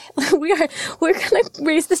gonna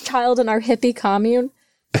raise this child in our hippie commune.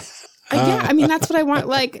 Yeah, I mean that's what I want.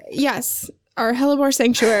 Like, yes, our Hellebore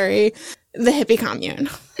sanctuary, the hippie commune,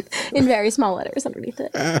 in very small letters underneath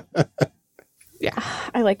it. Yeah,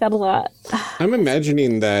 I like that a lot. I'm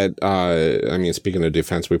imagining that. I mean, speaking of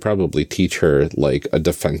defense, we probably teach her like a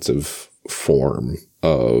defensive form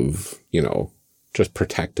of, just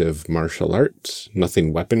protective martial arts,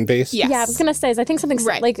 nothing weapon based. Yes. Yeah, I was gonna say, I think something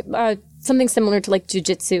like something similar to like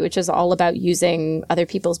jujitsu, which is all about using other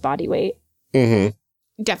people's body weight.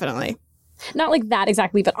 Definitely. Not like that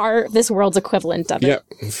exactly, but this world's equivalent of it. Yep,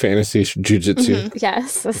 fantasy jujitsu.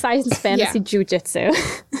 Yes, a science fantasy jujitsu.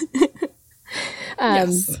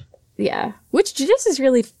 Yes. Yeah, which jujitsu is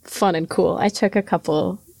really fun and cool. I took a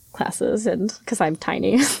couple classes, and because I'm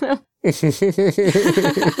tiny. So. You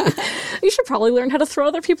should probably learn how to throw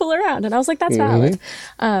other people around. And I was like, that's valid.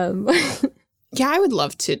 Yeah, I would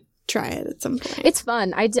love to try it at some point. It's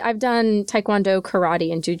fun. I've done taekwondo,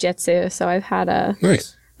 karate, and jujitsu, so I've had a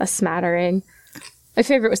smattering. My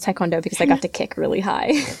favorite was taekwondo because I got to kick really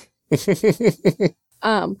high.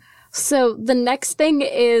 So the next thing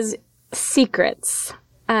is secrets.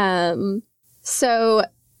 So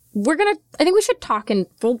I think we should talk and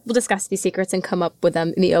we'll discuss these secrets and come up with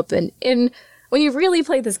them in the open. When you really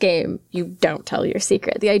play this game, you don't tell your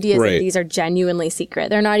secret. The idea is that these are genuinely secret.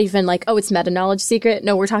 They're not even like, oh, it's meta-knowledge secret.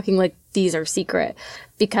 No, we're talking like these are secret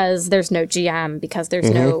because there's no GM, because there's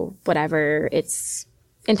no whatever. It's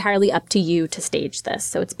entirely up to you to stage this.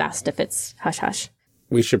 So it's best if it's hush-hush.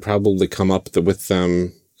 We should probably come up with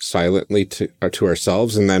them silently to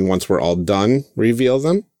ourselves, and then once we're all done, reveal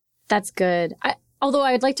them. That's good. Although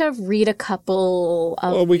I would like to read a couple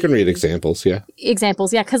of... Well, we can read examples, yeah.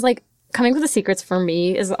 Examples, yeah, because, like, coming with the secrets for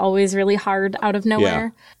me is always really hard out of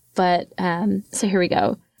nowhere. Yeah. But, so here we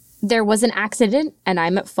go. There was an accident, and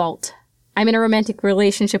I'm at fault. I'm in a romantic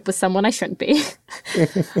relationship with someone I shouldn't be.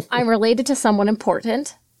 I'm related to someone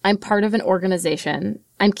important. I'm part of an organization.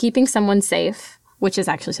 I'm keeping someone safe, which is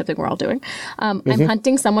actually something we're all doing. I'm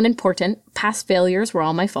hunting someone important. Past failures were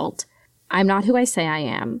all my fault. I'm not who I say I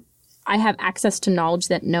am. I have access to knowledge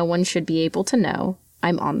that no one should be able to know.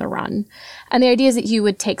 I'm on the run. And the idea is that you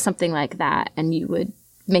would take something like that and you would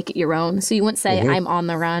make it your own. So you wouldn't say, I'm on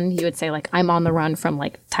the run. You would say, like, I'm on the run from,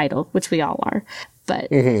 like, title, which we all are.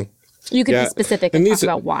 But you could be specific and talk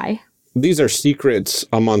about why. These are secrets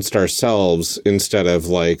amongst ourselves instead of,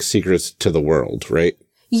 like, secrets to the world, right?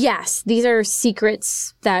 Yes, these are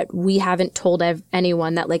secrets that we haven't told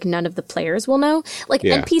anyone that, like, none of the players will know. Like,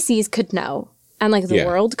 NPCs could know. And, like, the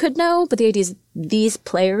world could know, but the idea is these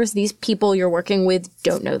players, these people you're working with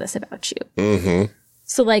don't know this about you.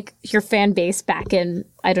 So, like, your fan base back in,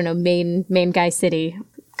 I don't know, main guy city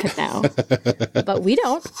could know. But we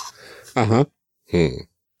don't. Uh-huh.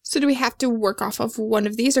 So do we have to work off of one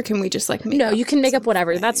of these, or can we just like make No, up you can make up something?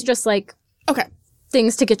 whatever. That's just like Okay.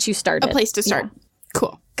 things to get you started. A place to start.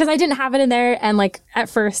 Cool. Because I didn't have it in there, and like at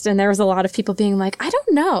first, and there was a lot of people being like, I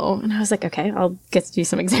don't know. And I was like, okay, I'll get you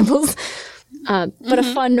some examples. But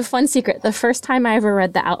a fun secret. The first time I ever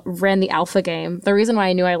ran the alpha game, the reason why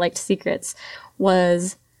I knew I liked secrets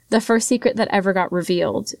was the first secret that ever got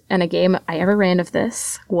revealed in a game I ever ran of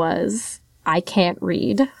this was I can't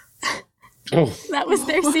read. Oh. That was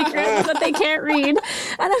their secret, that they can't read. And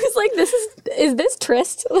I was like, is this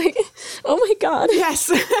Trist? Like, oh my God. Yes.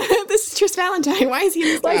 This is Tris Valentine. Why is he in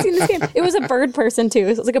this Why is he in this game? It was a bird person too.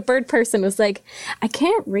 It was like a bird person was like, I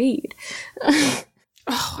can't read.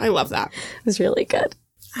 Oh, I love that. It was really good.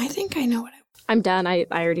 I think I know what I'm done. I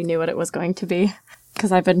already knew what it was going to be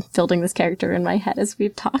because I've been building this character in my head as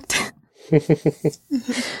we've talked.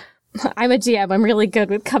 I'm a GM. I'm really good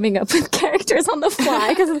with coming up with characters on the fly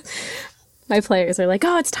because my players are like,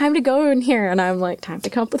 oh, it's time to go in here. And I'm like, time to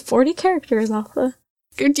come up with 40 characters off the...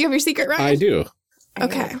 Do you have your secret, Ryan? I do.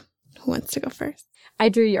 Okay. Who wants to go first? I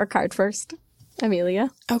drew your card first, Amelia.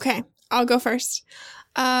 Okay. I'll go first.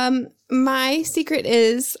 My secret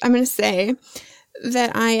is, I'm going to say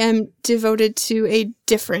that I am devoted to a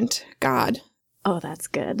different god. Oh, that's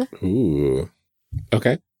good. Ooh.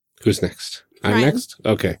 Okay. Who's next? I'm Ryan. next?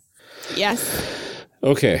 Okay. Yes.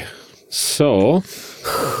 Okay. So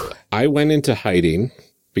I went into hiding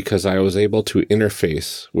because I was able to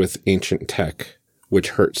interface with ancient tech, which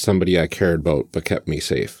hurt somebody I cared about but kept me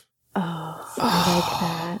safe. Oh, I like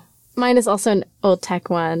that. Mine is also an old tech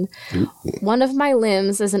one. Ooh. One of my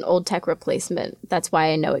limbs is an old tech replacement. That's why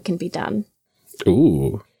I know it can be done.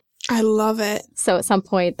 Ooh. I love it. So at some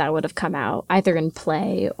point that would have come out either in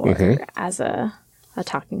play or as a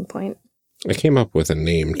talking point. I came up with a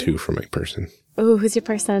name too for my person. Ooh, who's your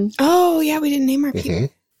person? Oh, yeah, we didn't name our people.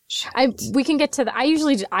 We can get to the...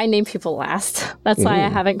 I name people last. That's why I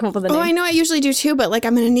haven't come up with a name. Oh, I know I usually do too, but like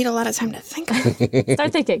I'm going to need a lot of time to think of it.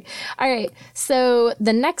 Start thinking. All right. So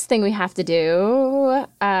the next thing we have to do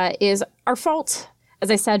is our fault. As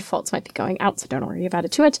I said, faults might be going out, so don't worry about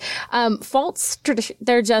it too much. Faults,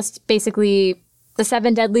 they're just basically the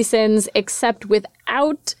 7 deadly sins, except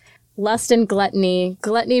without lust and gluttony.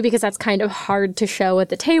 Gluttony because that's kind of hard to show at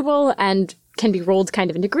the table and can be rolled kind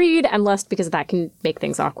of into greed, and lust because that can make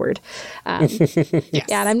things awkward. Yes.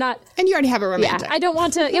 Yeah, and I'm not... And you already have a romantic. Yeah, I don't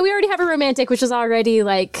want to... Yeah, we already have a romantic, which is already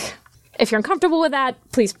like... If you're uncomfortable with that,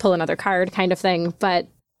 please pull another card kind of thing. But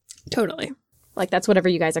Totally. like, that's whatever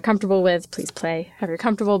you guys are comfortable with. Please play however you're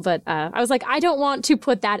comfortable. But I was like, I don't want to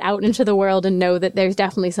put that out into the world and know that there's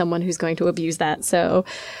definitely someone who's going to abuse that. So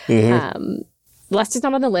lust is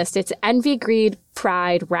not on the list. It's envy, greed,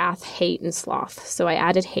 pride, wrath, hate, and sloth. So I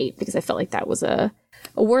added hate because I felt like that was a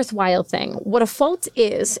worthwhile thing. What a fault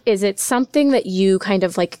is it's something that you kind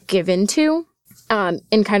of like give into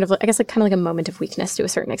in kind of, I guess, like kind of like a moment of weakness to a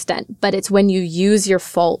certain extent. But it's when you use your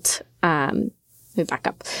fault. Let me back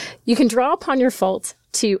up. You can draw upon your fault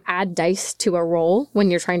to add dice to a roll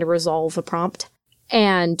when you're trying to resolve a prompt.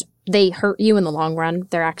 And they hurt you in the long run.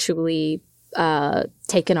 They're actually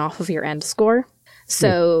taken off of your end score.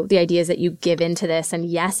 So the idea is that you give into this, and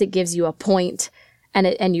yes, it gives you a point,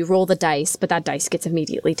 and you roll the dice, but that dice gets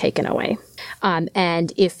immediately taken away.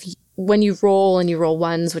 And when you roll and you roll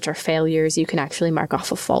ones, which are failures, you can actually mark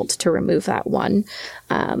off a fault to remove that one.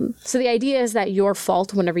 So the idea is that your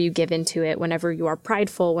fault, whenever you give into it, whenever you are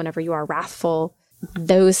prideful, whenever you are wrathful,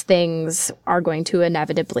 those things are going to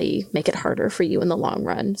inevitably make it harder for you in the long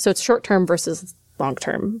run. So it's short-term versus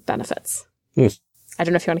long-term benefits. I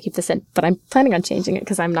don't know if you want to keep this in, but I'm planning on changing it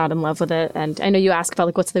because I'm not in love with it. And I know you asked about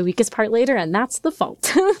like what's the weakest part later, and that's the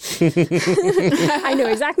fault. I know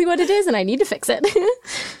exactly what it is, and I need to fix it.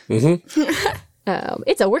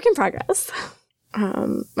 It's a work in progress.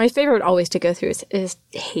 My favorite always to go through is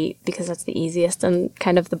hate because that's the easiest and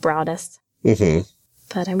kind of the broadest.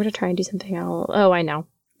 But I'm going to try and do something else. Oh, I know.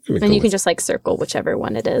 And you can just like circle whichever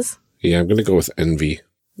one it is. Yeah, I'm going to go with envy.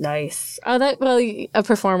 Nice. Oh, a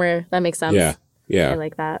performer. That makes sense. Yeah. I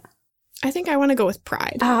like that. I think I want to go with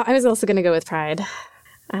pride. I was also going to go with pride.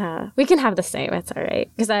 We can have the same. It's all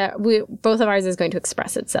right. Because both of ours is going to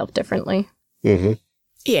express itself differently.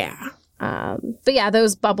 Yeah. But yeah,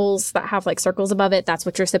 those bubbles that have like circles above it, that's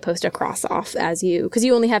what you're supposed to cross off as you, because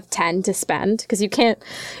you only have 10 to spend, because you can't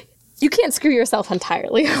screw yourself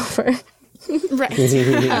entirely over.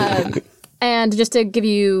 Right. And just to give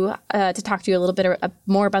you, to talk to you a little bit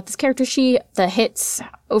more about this character sheet, the hits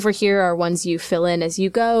over here are ones you fill in as you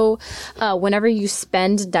go. Whenever you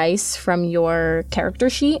spend dice from your character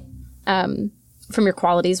sheet, from your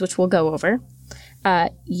qualities, which we'll go over,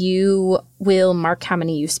 you will mark how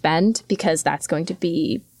many you spend because that's going to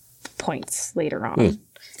be points later on.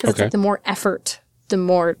 Because it's like the more effort, the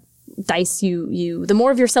more dice the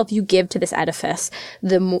more of yourself you give to this edifice,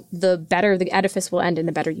 the better the edifice will end and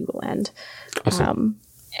the better you will end. Awesome.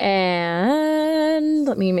 And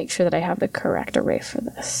let me make sure that I have the correct array for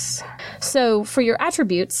this. So for your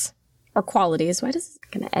attributes or qualities, why does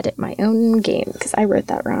it going to edit my own game? Because I wrote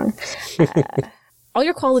that wrong. All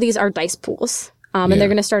your qualities are dice pools, and they're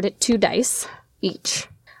going to start at 2 dice each.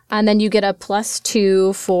 And then you get a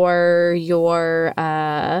 +2 for your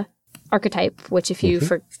archetype, which if you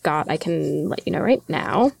forgot, I can let you know right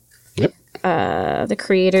now. Yep. The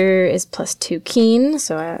creator is +2 keen,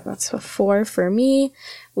 so that's a 4 for me.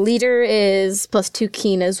 Leader is +2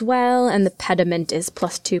 keen as well, and the pediment is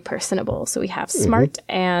 +2 personable. So we have smart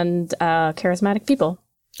and charismatic people.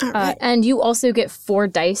 Right. And you also get 4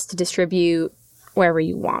 dice to distribute wherever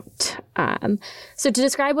you want. So to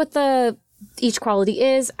describe what each quality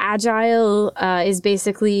is, agile is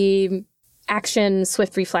basically action,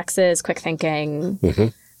 swift reflexes, quick thinking.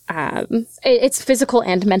 It's physical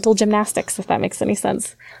and mental gymnastics, if that makes any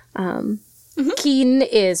sense. Keen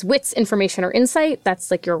is wits, information, or insight.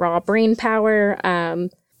 That's like your raw brain power.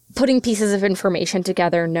 Putting pieces of information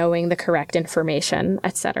together, knowing the correct information,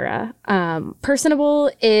 etc.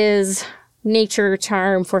 Personable is nature,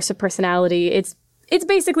 charm, force of personality. It's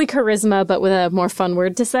basically charisma, but with a more fun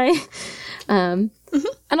word to say. And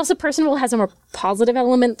also personable has a more positive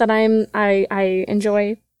element that I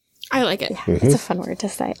enjoy. I like it. Yeah, it's a fun word to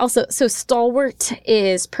say. Also, so stalwart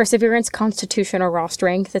is perseverance, constitution, or raw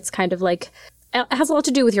strength. It's kind of like, it has a lot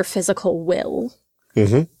to do with your physical will.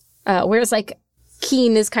 Whereas like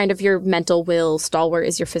keen is kind of your mental will, stalwart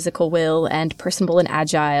is your physical will, and personable and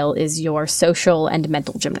agile is your social and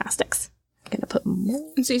mental gymnastics. I'm going to put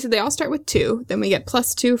more. And so you said they all start with 2. Then we get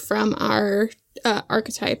 +2 from our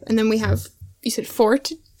archetype. And then we have, you said 4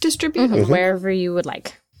 to distribute? Wherever you would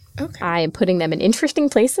like. Okay. I am putting them in interesting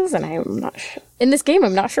places, and I'm not in this game.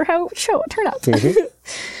 I'm not sure how it will turn out.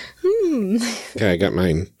 Okay, I got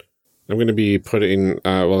mine. I'm going to be putting,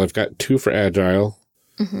 I've got 2 for agile.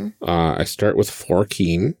 I start with 4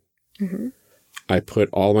 keen. I put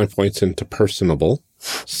all my points into personable.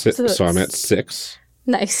 So I'm at 6.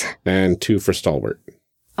 Nice. And 2 for stalwart.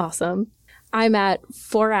 Awesome. I'm at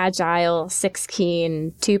 4 agile, 6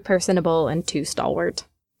 keen, 2 personable, and 2 stalwart.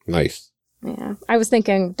 Nice. Yeah. I was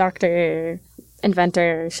thinking Dr.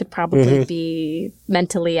 Inventor should probably be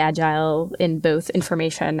mentally agile in both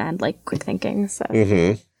information and like quick thinking. So.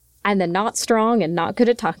 And then not strong and not good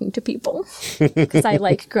at talking to people. Because I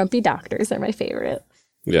like grumpy doctors. They're my favorite.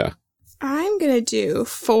 Yeah. I'm going to do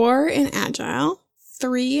 4 in agile,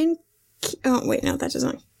 3 in... Oh, wait, no, that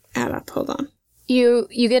doesn't add up. Hold on. You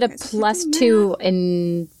get a +2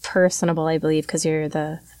 in personable, I believe, because you're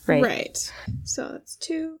the... Right. So that's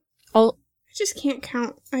 2. Oh, I just can't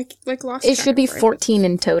count. I lost it should be 14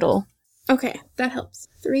 in total. Okay, that helps.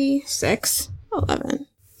 3, 6, 11.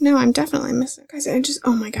 No, I'm definitely missing. Guys,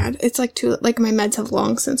 oh my god. It's like 2, like my meds have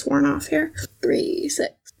long since worn off here. 3,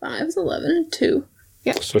 6, 5, 11, 2.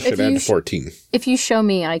 Yeah. So it should add 14. If you show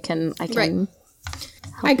me, I can Right.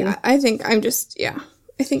 I think I'm just,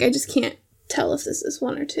 I think I just can't tell if this is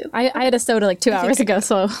 1 or 2. I had a soda like 2 hours ago,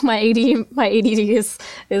 so my ADD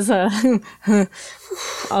is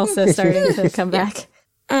also starting to come back.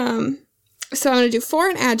 So I'm going to do 4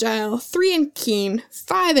 in agile, 3 in keen,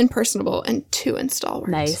 5 in personable, and 2 in stalwart.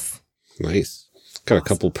 Nice. Got a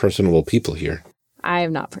couple personable people here. I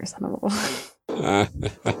am not personable.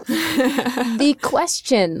 The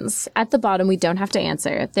questions at the bottom we don't have to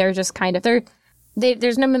answer. They're just kind of,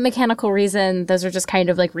 there's no mechanical reason. Those are just kind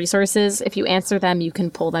of like resources. If you answer them, you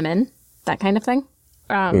can pull them in. That kind of thing.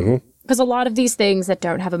 Because a lot of these things that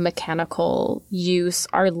don't have a mechanical use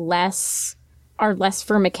are less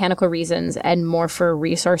for mechanical reasons and more for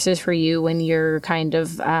resources for you when you're kind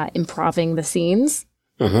of improving the scenes.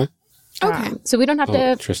 Okay. So we don't have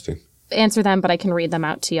to interesting. answer them, but I can read them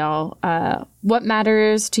out to y'all. What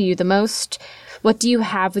matters to you the most? What do you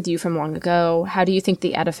have with you from long ago? How do you think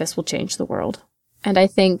the edifice will change the world? And I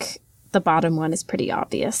think the bottom one is pretty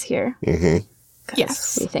obvious here.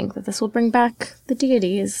 Yes. We think that this will bring back the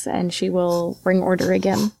deities and she will bring order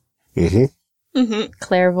again.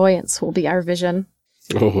 Clairvoyance will be our vision.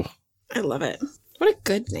 Oh. I love it. What a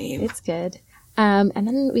good name. It's good. And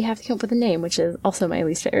then we have to come up with a name, which is also my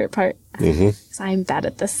least favorite part. Because I'm bad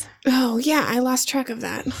at this. Oh, yeah. I lost track of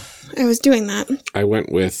that. I was doing that. I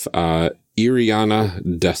went with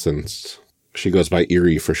Iriana Dessence. She goes by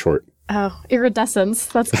Erie for short. Oh, Iridescence.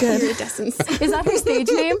 That's good. Iridescence. Is that her stage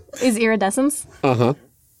name? Is Iridescence? Uh-huh.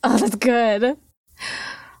 Oh, that's good.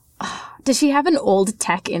 Does she have an old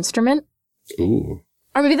tech instrument? Ooh.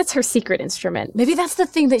 Or maybe that's her secret instrument. Maybe that's the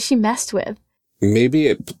thing that she messed with. Maybe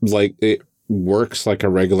it works like a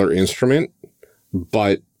regular instrument,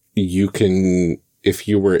 but you can, if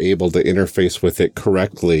you were able to interface with it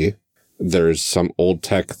correctly, there's some old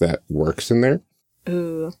tech that works in there.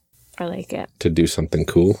 Ooh, I like it. To do something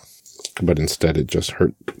cool, but instead it just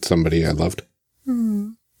hurt somebody I loved.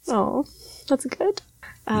 Oh, that's good.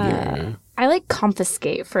 Yeah. I like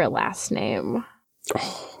confiscate for a last name.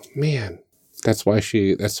 Oh, man. That's why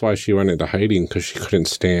she went into hiding, because she couldn't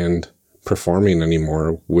stand performing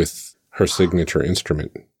anymore with her signature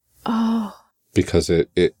instrument. Oh. Because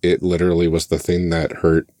it literally was the thing that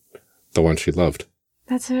hurt the one she loved.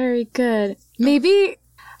 That's very good. Maybe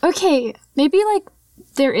like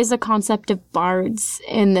there is a concept of bards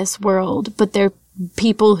in this world, but they're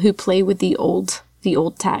people who play with the old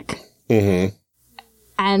tech. Mm-hmm.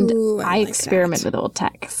 And I like experiment with old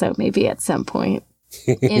tech, so maybe at some point,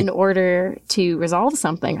 in order to resolve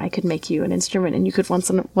something, I could make you an instrument, and you could once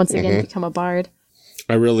again become a bard.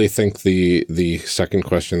 I really think the second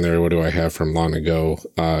question there, what do I have from long ago,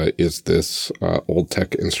 is this old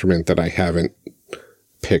tech instrument that I haven't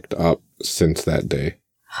picked up since that day,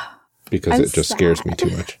 because it just scares me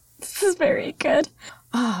too much. This is very good.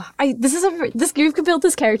 You could build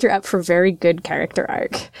this character up for very good character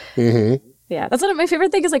arc. Mm-hmm. Yeah, that's one of my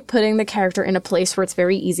favorite things, is like putting the character in a place where it's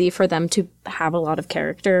very easy for them to have a lot of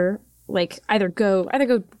character, like either go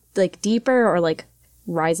like deeper or like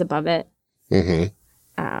rise above it. Mm-hmm.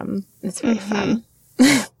 It's very fun.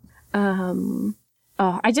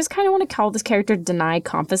 I just kind of want to call this character Deny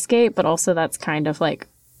Confiscate, but also that's kind of like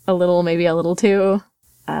maybe a little too.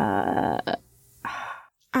 I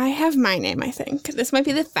have my name, I think. This might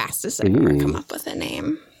be the fastest I've ever come up with a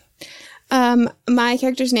name. My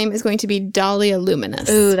character's name is going to be Dahlia Luminous.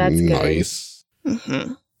 Ooh, that's good. Nice.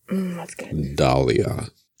 Mm-hmm. That's good. Dahlia.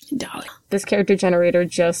 This character generator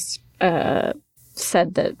just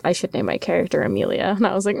said that I should name my character Amelia, and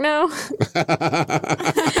I was like, no.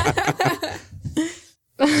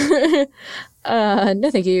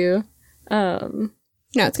 No, thank you.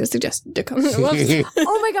 No, it's going to suggest Dakota.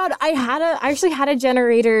 Oh my god, I actually had a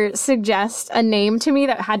generator suggest a name to me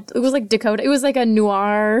it was like Dakota. It was like a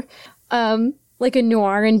noir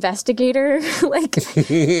investigator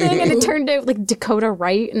thing, and it turned out like Dakota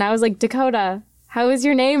Wright, and I was like, Dakota, how is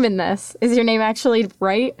your name in this? Is your name actually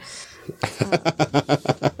Wright?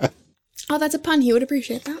 Oh, that's a pun. He would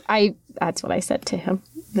appreciate that. That's what I said to him,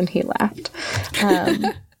 and he laughed.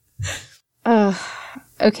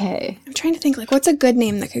 Okay. I'm trying to think, what's a good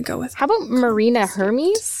name that could go with... How about Marina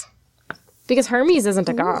Hermes? Because Hermes isn't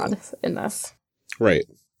a god in this. Right.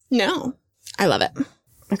 No. I love it.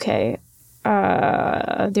 Okay.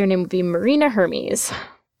 Their name would be Marina Hermes.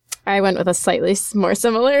 I went with a slightly more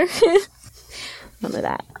similar. None of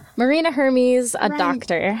that. Marina Hermes, a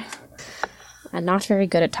doctor. And not very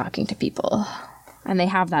good at talking to people. And they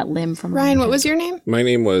have that limb from... Ryan, what was your name? My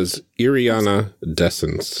name was Iriana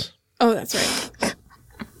Descens. Oh, that's right.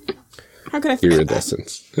 How could I forget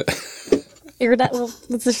Iridescence. Well,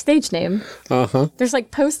 it's their stage name. Uh-huh. There's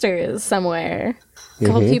posters somewhere. A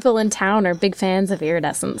couple people in town are big fans of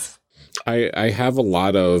Iridescence. I have a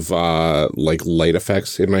lot of light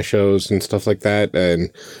effects in my shows and stuff like that,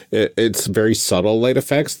 and it's very subtle light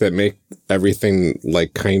effects that make everything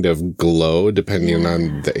kind of glow depending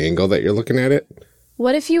on the angle that you're looking at it.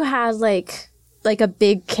 What if you had like a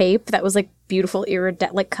big cape that was beautiful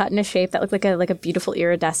cut in a shape that looked like a beautiful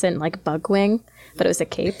iridescent bug wing, but it was a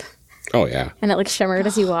cape? Oh yeah. And it shimmered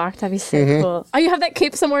as you walked. That'd be so cool. Oh, you have that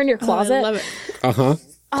cape somewhere in your closet? I love it. Uh-huh.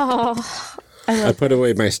 Oh, I put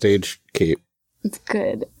away my stage cape. It's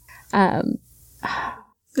good.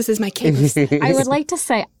 This is my cape. I would like to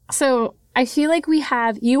say, so I feel like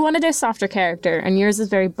you wanted a softer character and yours is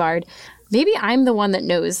very bard. Maybe I'm the one that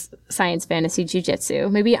knows science fantasy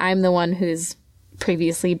jujitsu. Maybe I'm the one who's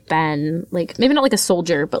previously been maybe not a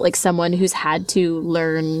soldier, but someone who's had to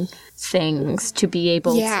learn things to be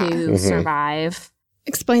able to survive.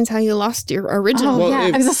 Explains how you lost your original. Oh,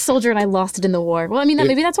 I was a soldier and I lost it in the war. Well, I mean,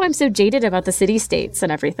 maybe that's why I'm so jaded about the city-states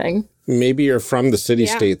and everything. Maybe you're from the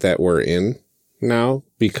city-state that we're in now,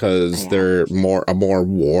 because they're a more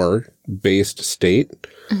war-based state.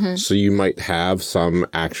 Mm-hmm. So you might have some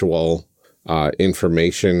actual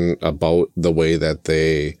information about the way that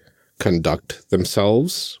they conduct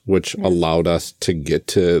themselves, which allowed us to get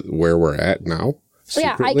to where we're at now.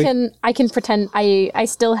 Secretly. Yeah, I can pretend I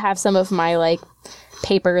still have some of my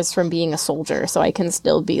papers from being a soldier, so I can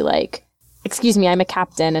still be excuse me, I'm a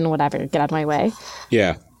captain and whatever, get out of my way.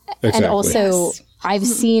 Yeah, exactly. And also I've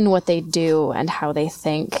seen what they do and how they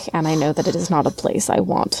think, and I know that it is not a place I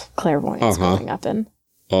want clairvoyance growing up in.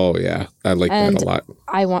 Oh, yeah. I like that a lot.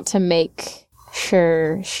 I want to make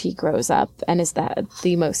sure she grows up and is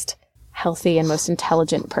the most healthy and most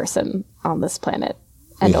intelligent person on this planet.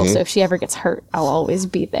 And also, if she ever gets hurt, I'll always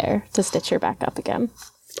be there to stitch her back up again.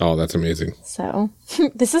 Oh, that's amazing. So,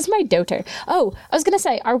 this is my daughter. Oh, I was going to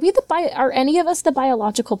say, are any of us the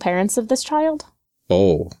biological parents of this child?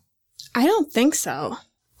 Oh. I don't think so.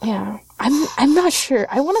 Yeah. I'm not sure.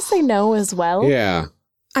 I want to say no as well. Yeah.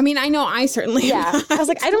 I mean, I know I certainly Yeah. am. I was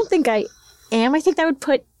like, I don't think I am. I think that would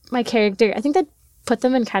put my character, I think that'd put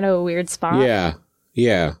them in kind of a weird spot. Yeah.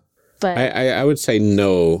 Yeah. But I would say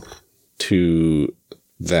no to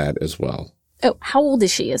that as well. oh, how old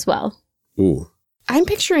is she as well? Ooh. I'm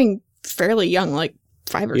picturing fairly young, like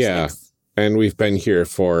 5 or 6. And we've been here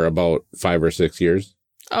for about 5 or 6 years.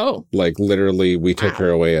 Oh. Like, literally, we took her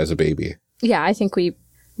away as a baby. Yeah, I think we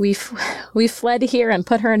fled here and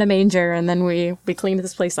put her in a manger, and then we cleaned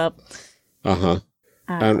this place up. Uh-huh.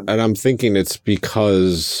 And I'm thinking it's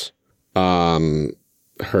because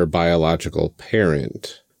her biological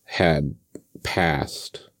parent had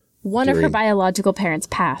passed. One of her biological parents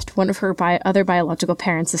passed. One of her other biological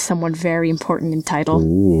parents is someone very important in title.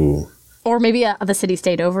 Ooh. Or maybe the city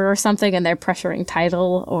stayed over or something, and they're pressuring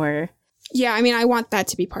title, or... Yeah, I mean, I want that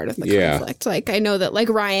to be part of the conflict. Like, I know that, like,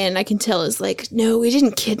 Ryan, I can tell, is like, no, we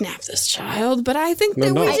didn't kidnap this child, but I think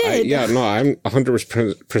that we did. I'm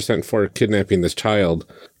 100% for kidnapping this child.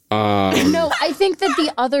 No, I think that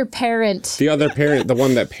the other parent... the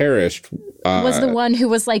one that perished... was the one who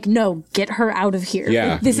was like, no, get her out of here.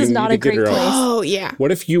 Yeah. Like, this is not a great place. Oh, yeah.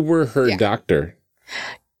 What if you were her doctor?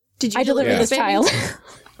 Did you I delivered this child.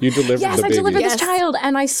 You delivered the baby. Yes, I delivered this child,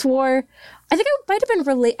 and I swore... I think I might have been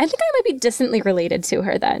I think I might be distantly related to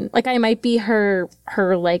her then. Like, I might be her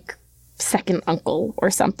like, second uncle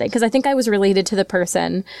or something. Because I think I was related to the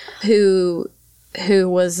person who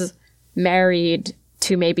was married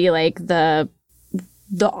to maybe, like, the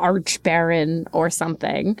arch baron or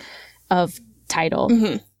something of title.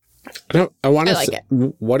 I want to like say,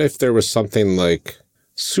 what if there was something, like,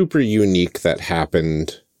 super unique that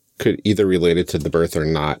happened, could either related to the birth or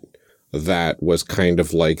not, that was kind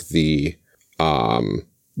of like the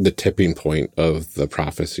tipping point of the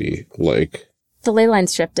prophecy, like... The ley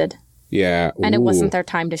lines shifted. Yeah. And it wasn't their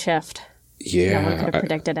time to shift. Yeah. No one could have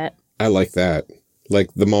predicted it. I like that.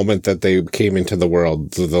 Like, the moment that they came into the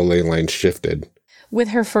world, the ley lines shifted. With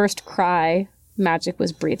her first cry, magic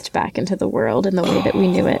was breathed back into the world in the way that we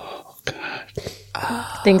knew it.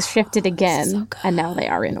 Things shifted again, and now they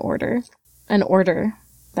are in order. An order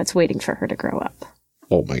that's waiting for her to grow up.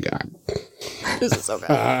 Oh my God. This is so good.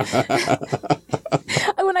 When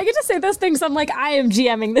I get to say those things, I'm like, I am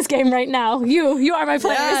GMing this game right now. You are my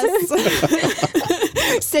players.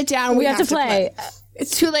 Yes. Sit down. We have to play.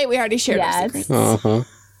 It's too late. We already shared our secrets. Uh-huh.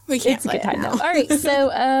 We can't It's a play good it time now. now. All right, so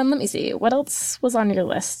let me see. What else was on your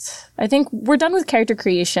list? I think we're done with character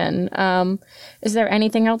creation. Is there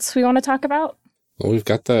anything else we want to talk about? Well, we've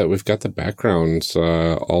got the backgrounds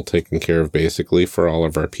all taken care of basically for all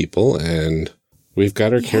of our people, and we've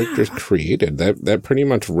got our characters created. That pretty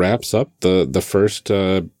much wraps up the first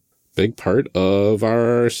big part of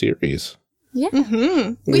our series. Yeah.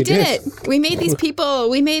 We did it. We made these people.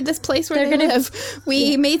 We made this place where they live.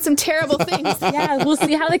 We made some terrible things. Yeah, we'll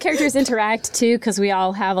see how the characters interact too, because we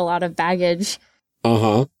all have a lot of baggage.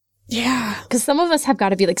 Uh-huh. Yeah. Because some of us have got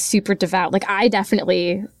to be like super devout. Like, I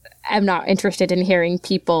definitely am not interested in hearing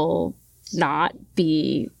people not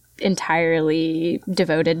be entirely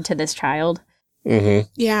devoted to this child. Mm-hmm.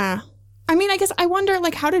 Yeah. I mean, I guess I wonder,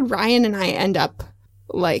 like, how did Ryan and I end up,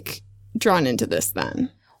 like, drawn into this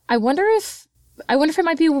then? I wonder if it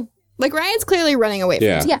might be... Like, Ryan's clearly running away from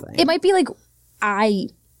Yeah. Yeah, something. it might be like I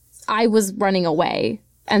was running away,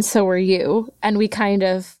 and so were you, and we kind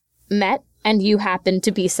of met, and you happened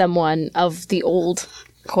to be someone of the old,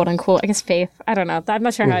 quote-unquote, I guess, faith. I don't know. I'm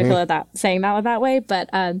not sure how I feel about that, saying that way, but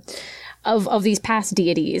of these past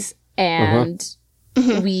deities, and...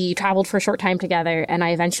 We traveled for a short time together, and I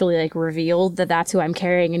eventually, like, revealed that that's who I'm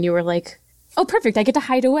carrying, and you were like, oh, perfect, I get to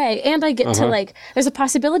hide away, and I get to, like, there's a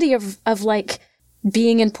possibility of like,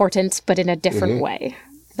 being important, but in a different way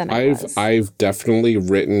than I was. I've definitely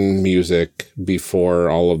written music before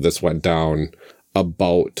all of this went down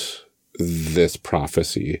about this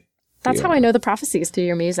prophecy. That's how I know the prophecies, through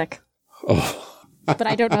your music. Oh. But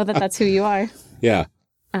I don't know that that's who you are. Yeah.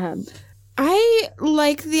 I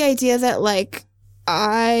like the idea that, like,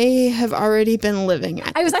 I have already been living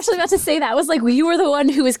at I was actually about to say that. I was like, you were the one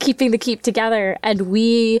who was keeping the keep together, and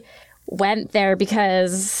we went there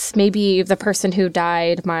because maybe the person who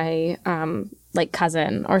died, my like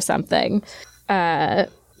cousin or something,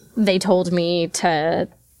 they told me to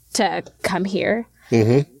come here.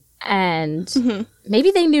 And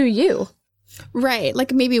maybe they knew you. Right.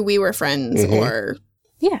 Like maybe we were friends or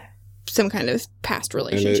some kind of past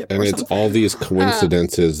relationship. And it's all these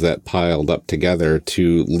coincidences that piled up together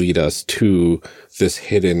to lead us to this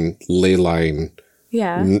hidden ley line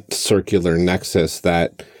circular nexus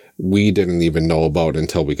that we didn't even know about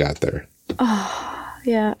until we got there. Oh,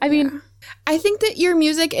 yeah. I mean, I think that your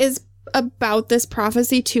music is about this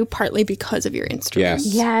prophecy too, partly because of your instrument.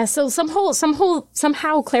 Yes. Yeah. So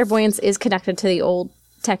somehow clairvoyance is connected to the old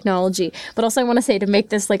technology. But also I want to say, to make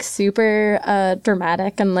this like super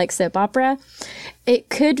dramatic and like soap opera, it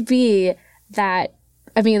could be that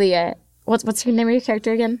Amelia, what's your name of your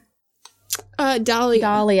character again? Dahlia.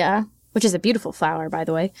 Dahlia, which is a beautiful flower, by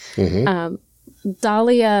the way.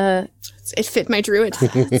 Dahlia, it fit my druid.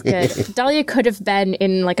 That's good. Dahlia could have been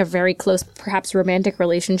in like a very close, perhaps romantic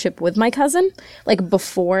relationship with my cousin, like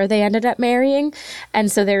before they ended up marrying.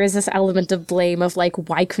 And so there is this element of blame of like,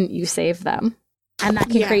 why couldn't you save them? And that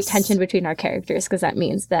can create tension between our characters, because that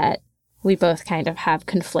means that we both kind of have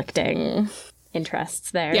conflicting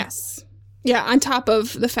interests there. Yes. Yeah, on top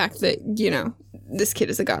of the fact that, you know, this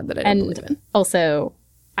kid is a god that I don't believe in. Also,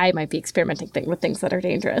 I might be experimenting with things that are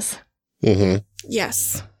dangerous.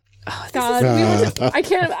 Yes. Oh, God,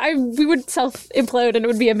 we would self-implode and it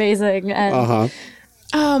would be amazing. And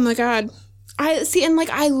Oh my God.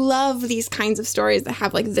 I love these kinds of stories that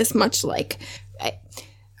have like this much like,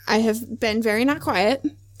 I have been very not quiet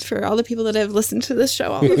for all the people that have listened to this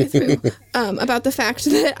show all the way through about the fact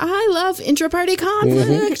that I love intra-party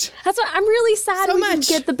conflict. That's why I'm really sad we didn't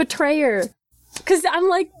get the betrayer. Because I'm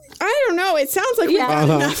like, I don't know. It sounds like we've got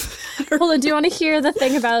enough. Hold on, do you want to hear the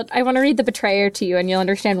thing about, I want to read the betrayer to you and you'll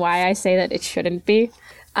understand why I say that it shouldn't be.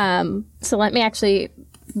 So let me actually,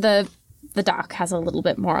 the doc has a little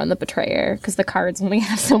bit more on the betrayer because the cards only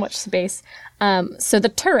have so much space. So the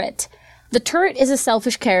turret is a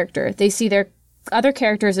selfish character. They see their other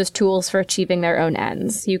characters as tools for achieving their own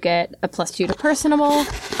ends. You get a +2 to personable.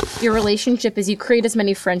 Your relationship is you create as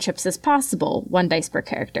many friendships as possible, 1 dice per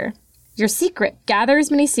character. Your secret, gather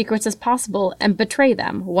as many secrets as possible and betray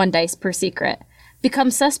them, 1 dice per secret.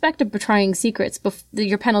 Become suspect of betraying secrets.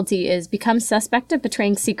 Your penalty is become suspect of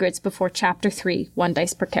betraying secrets before chapter 3, 1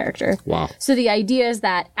 dice per character. Wow. So the idea is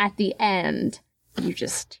that at the end, you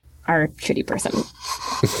just are a shitty person.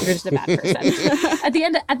 You're just a bad person. At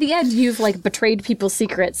the end, you've like betrayed people's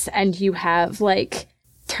secrets and you have like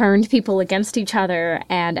turned people against each other.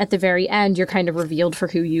 And at the very end, you're kind of revealed for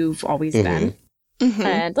who you've always been.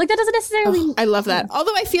 And like that doesn't necessarily. I love that.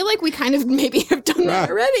 Although I feel like we kind of maybe have done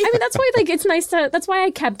that already. I mean, that's why like it's nice to. That's why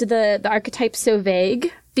I kept the archetypes so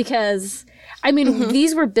vague, because I mean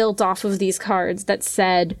these were built off of these cards that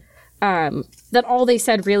said that all they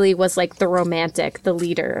said really was like the romantic, the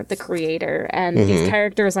leader, the creator, and these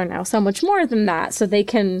characters are now so much more than that. So they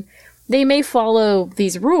may follow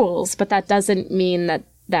these rules, but that doesn't mean that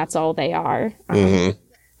that's all they are.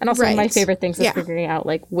 And also one of my favorite things is figuring out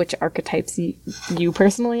like which archetypes you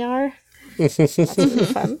personally are. That's really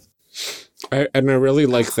fun. I really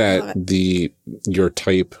like that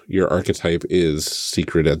your archetype is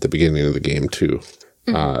secret at the beginning of the game too.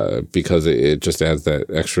 Because it just adds that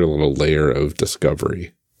extra little layer of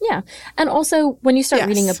discovery. Yeah. And also when you start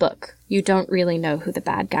reading a book, you don't really know who the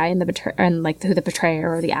bad guy and who the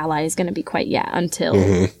betrayer or the ally is going to be quite yet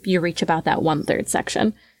until you reach about that 1/3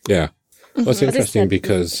 section. Yeah. Well, it's interesting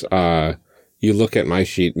because you look at my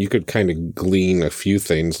sheet, you could kind of glean a few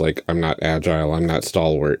things like I'm not agile, I'm not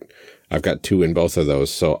stalwart. I've got 2 in both of those.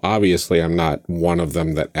 So obviously I'm not one of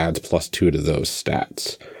them that adds +2 to those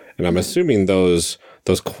stats. And I'm assuming those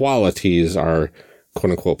qualities are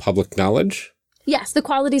quote unquote public knowledge. Yes, the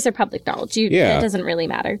qualities are public knowledge. It doesn't really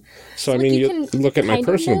matter. So I mean, you look at my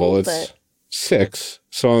personable, it's 6.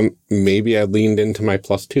 So maybe I leaned into my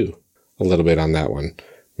 +2 a little bit on that one.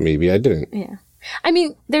 Maybe I didn't. Yeah. I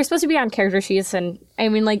mean, they're supposed to be on character sheets, and I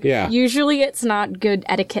mean, like, usually it's not good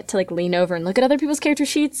etiquette to, like, lean over and look at other people's character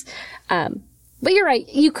sheets. But you're right.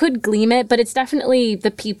 You could gleam it, but it's definitely the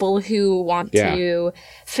people who want to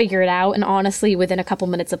figure it out. And honestly, within a couple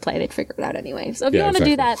minutes of play, they'd figure it out anyway. So if you want to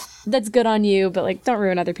do that, that's good on you. But, like, don't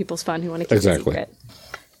ruin other people's fun who want to keep it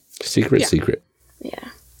secret. Secret. Yeah.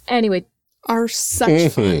 Anyway. Are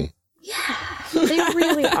such fun. Yeah. They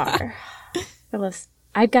really are.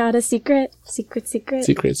 I've got a secret. Secret.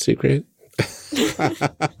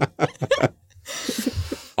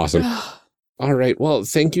 Awesome. All right. Well,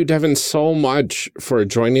 thank you, Devon, so much for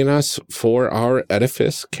joining us for our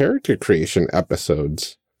Edifice character creation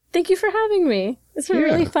episodes. Thank you for having me. It's been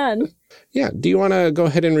really fun. Yeah. Do you want to go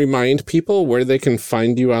ahead and remind people where they can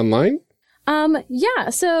find you online? Yeah,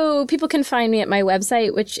 so people can find me at my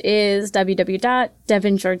website, which is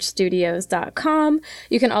www.devongeorgestudios.com.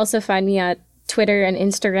 You can also find me at Twitter and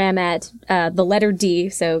Instagram at the letter D,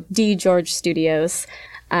 so D George Studios.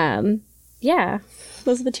 Yeah,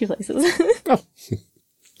 those are the two places. Oh,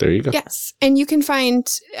 there you go. Yes, and you can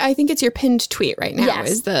find, I think it's your pinned tweet right now,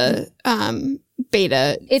 is the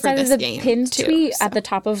beta it's for either this the game pinned too, tweet so. at the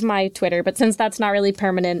top of my Twitter, but since that's not really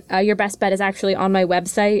permanent, your best bet is actually on my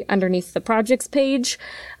website underneath the projects page.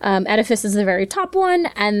 Edifice is the very top one,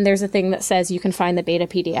 and there's a thing that says you can find the beta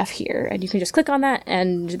PDF here, and you can just click on that,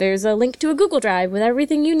 and there's a link to a Google Drive with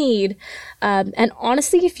everything you need. And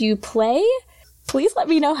honestly, if you play, please let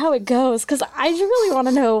me know how it goes, because I really want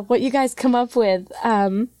to know what you guys come up with.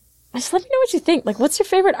 Just let me know what you think. Like, what's your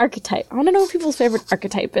favorite archetype? I want to know what people's favorite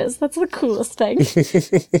archetype is. That's the coolest thing.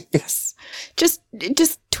 Yes. Just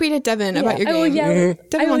tweet at Devon about your game. I will yell,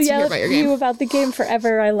 Devon wants to hear about your game. you about the game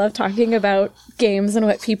forever. I love talking about games and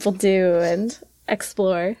what people do and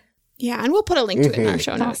explore. Yeah, and we'll put a link to it in our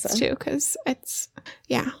show notes too, because it's,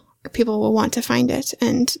 people will want to find it.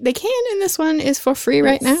 And they can, and this one is for free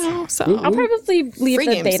right now. So I'll probably leave Free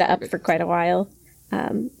the games beta up for quite a while.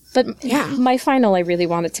 But my final, I really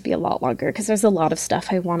want it to be a lot longer because there's a lot of stuff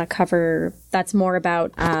I want to cover that's more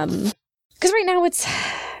about, because right now it's,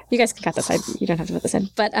 you guys can cut this, you don't have to put this in,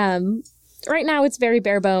 but right now it's very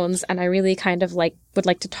bare bones, and I really kind of would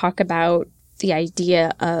like to talk about the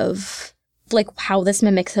idea of like how this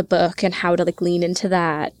mimics a book and how to like lean into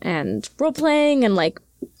that, and role-playing and like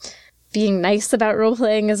being nice about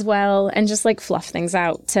role-playing as well, and just like fluff things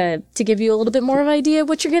out to give you a little bit more of an idea of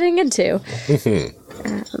what you're getting into.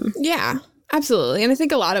 yeah, absolutely. And I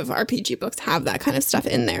think a lot of RPG books have that kind of stuff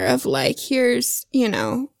in there of like, here's,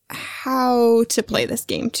 how to play this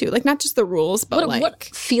game too. Like, not just the rules, but what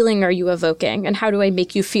feeling are you evoking, and how do I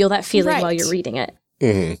make you feel that feeling while you're reading it?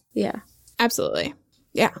 Mm-hmm. Yeah. Absolutely.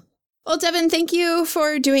 Yeah. Well, Devon, thank you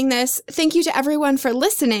for doing this. Thank you to everyone for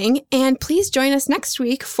listening. And please join us next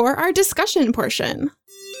week for our discussion portion.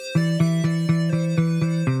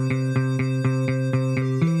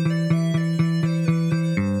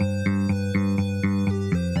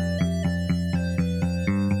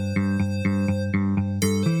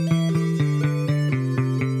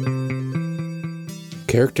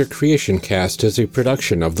 Character Creation Cast is a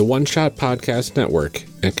production of the One Shot Podcast Network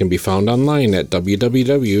and can be found online at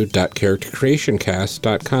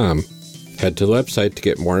www.charactercreationcast.com. Head to the website to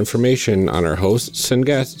get more information on our hosts and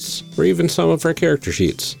guests, or even some of our character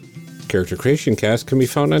sheets. Character Creation Cast can be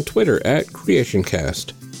found on Twitter at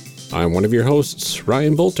CreationCast. I'm one of your hosts,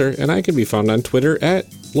 Ryan Bolter, and I can be found on Twitter at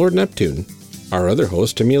Lord Neptune. Our other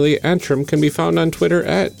host, Amelia Antrim, can be found on Twitter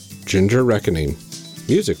at Ginger Reckoning.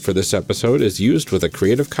 Music for this episode is used with a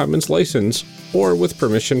Creative Commons license or with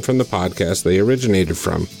permission from the podcast they originated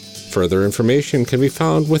from. Further information can be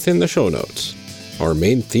found within the show notes. Our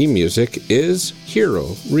main theme music is Hero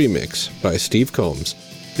Remix by Steve Combs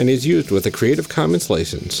and is used with a Creative Commons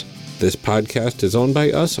license. This podcast is owned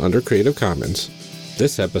by us under Creative Commons.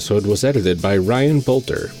 This episode was edited by Ryan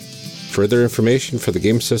Bolter. Further information for the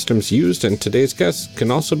game systems used and today's guests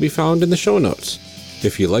can also be found in the show notes.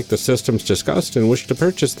 If you like the systems discussed and wish to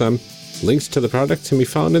purchase them, links to the products can be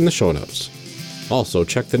found in the show notes. Also,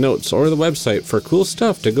 check the notes or the website for cool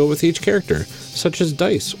stuff to go with each character, such as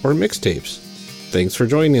dice or mixtapes. Thanks for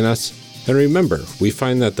joining us, and remember, we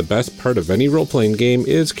find that the best part of any role-playing game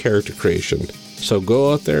is character creation. So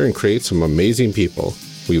go out there and create some amazing people.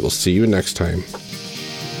 We will see you next time.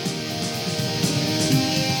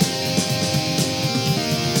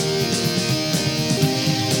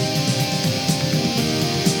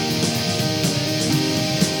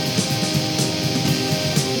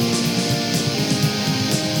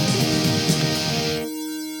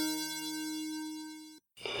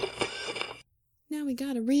 We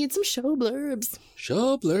gotta read some show blurbs.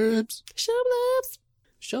 Show blurbs. Show blurbs.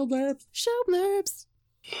 Show blurbs. Show blurbs.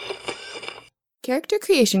 Character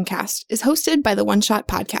Creation Cast is hosted by the One Shot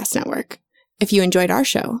Podcast Network. If you enjoyed our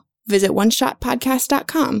show, visit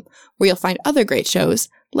oneshotpodcast.com, where you'll find other great shows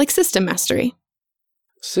like System Mastery.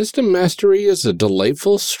 System Mastery is a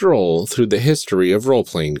delightful stroll through the history of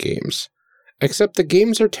role-playing games. Except the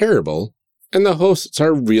games are terrible, and the hosts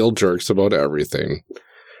are real jerks about everything.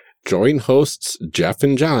 Join hosts Jeff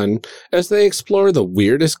and John as they explore the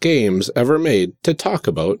weirdest games ever made to talk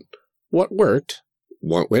about what worked,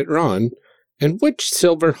 what went wrong, and which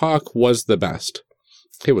Silverhawk was the best.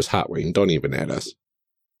 It was Hot Wing, don't even add us.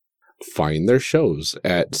 Find their shows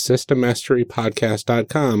at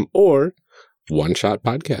systemmasterypodcast.com or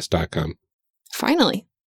oneshotpodcast.com. Finally.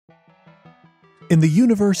 In the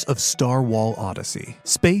universe of Star Wars Odyssey,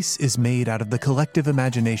 space is made out of the collective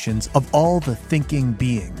imaginations of all the thinking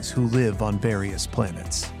beings who live on various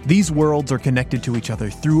planets. These worlds are connected to each other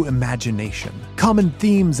through imagination. Common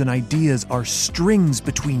themes and ideas are strings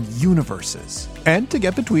between universes. And to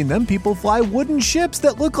get between them, people fly wooden ships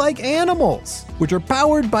that look like animals, which are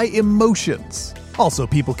powered by emotions. Also,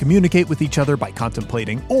 people communicate with each other by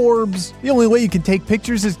contemplating orbs. The only way you can take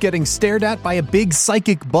pictures is getting stared at by a big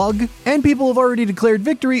psychic bug. And people have already declared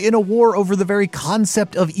victory in a war over the very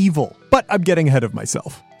concept of evil. But I'm getting ahead of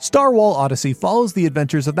myself. Star Wars Odyssey follows the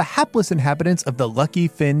adventures of the hapless inhabitants of the Lucky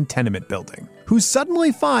Finn tenement building, who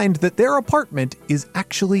suddenly find that their apartment is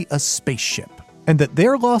actually a spaceship, and that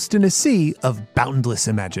they're lost in a sea of boundless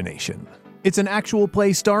imagination. It's an actual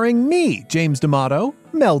play starring me, James D'Amato,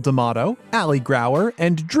 Mel D'Amato, Ali Grauer,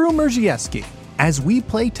 and Drew Merzieski, as we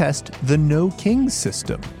playtest the No Kings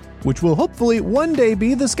system, which will hopefully one day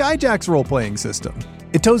be the Skyjacks role-playing system.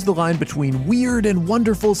 It toes the line between weird and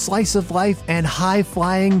wonderful slice of life and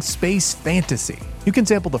high-flying space fantasy. You can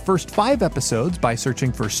sample the first 5 episodes by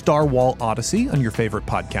searching for Star Wars Odyssey on your favorite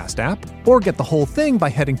podcast app, or get the whole thing by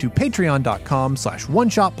heading to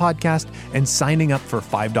patreon.com/oneshotpodcast and signing up for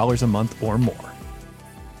 $5 a month or more.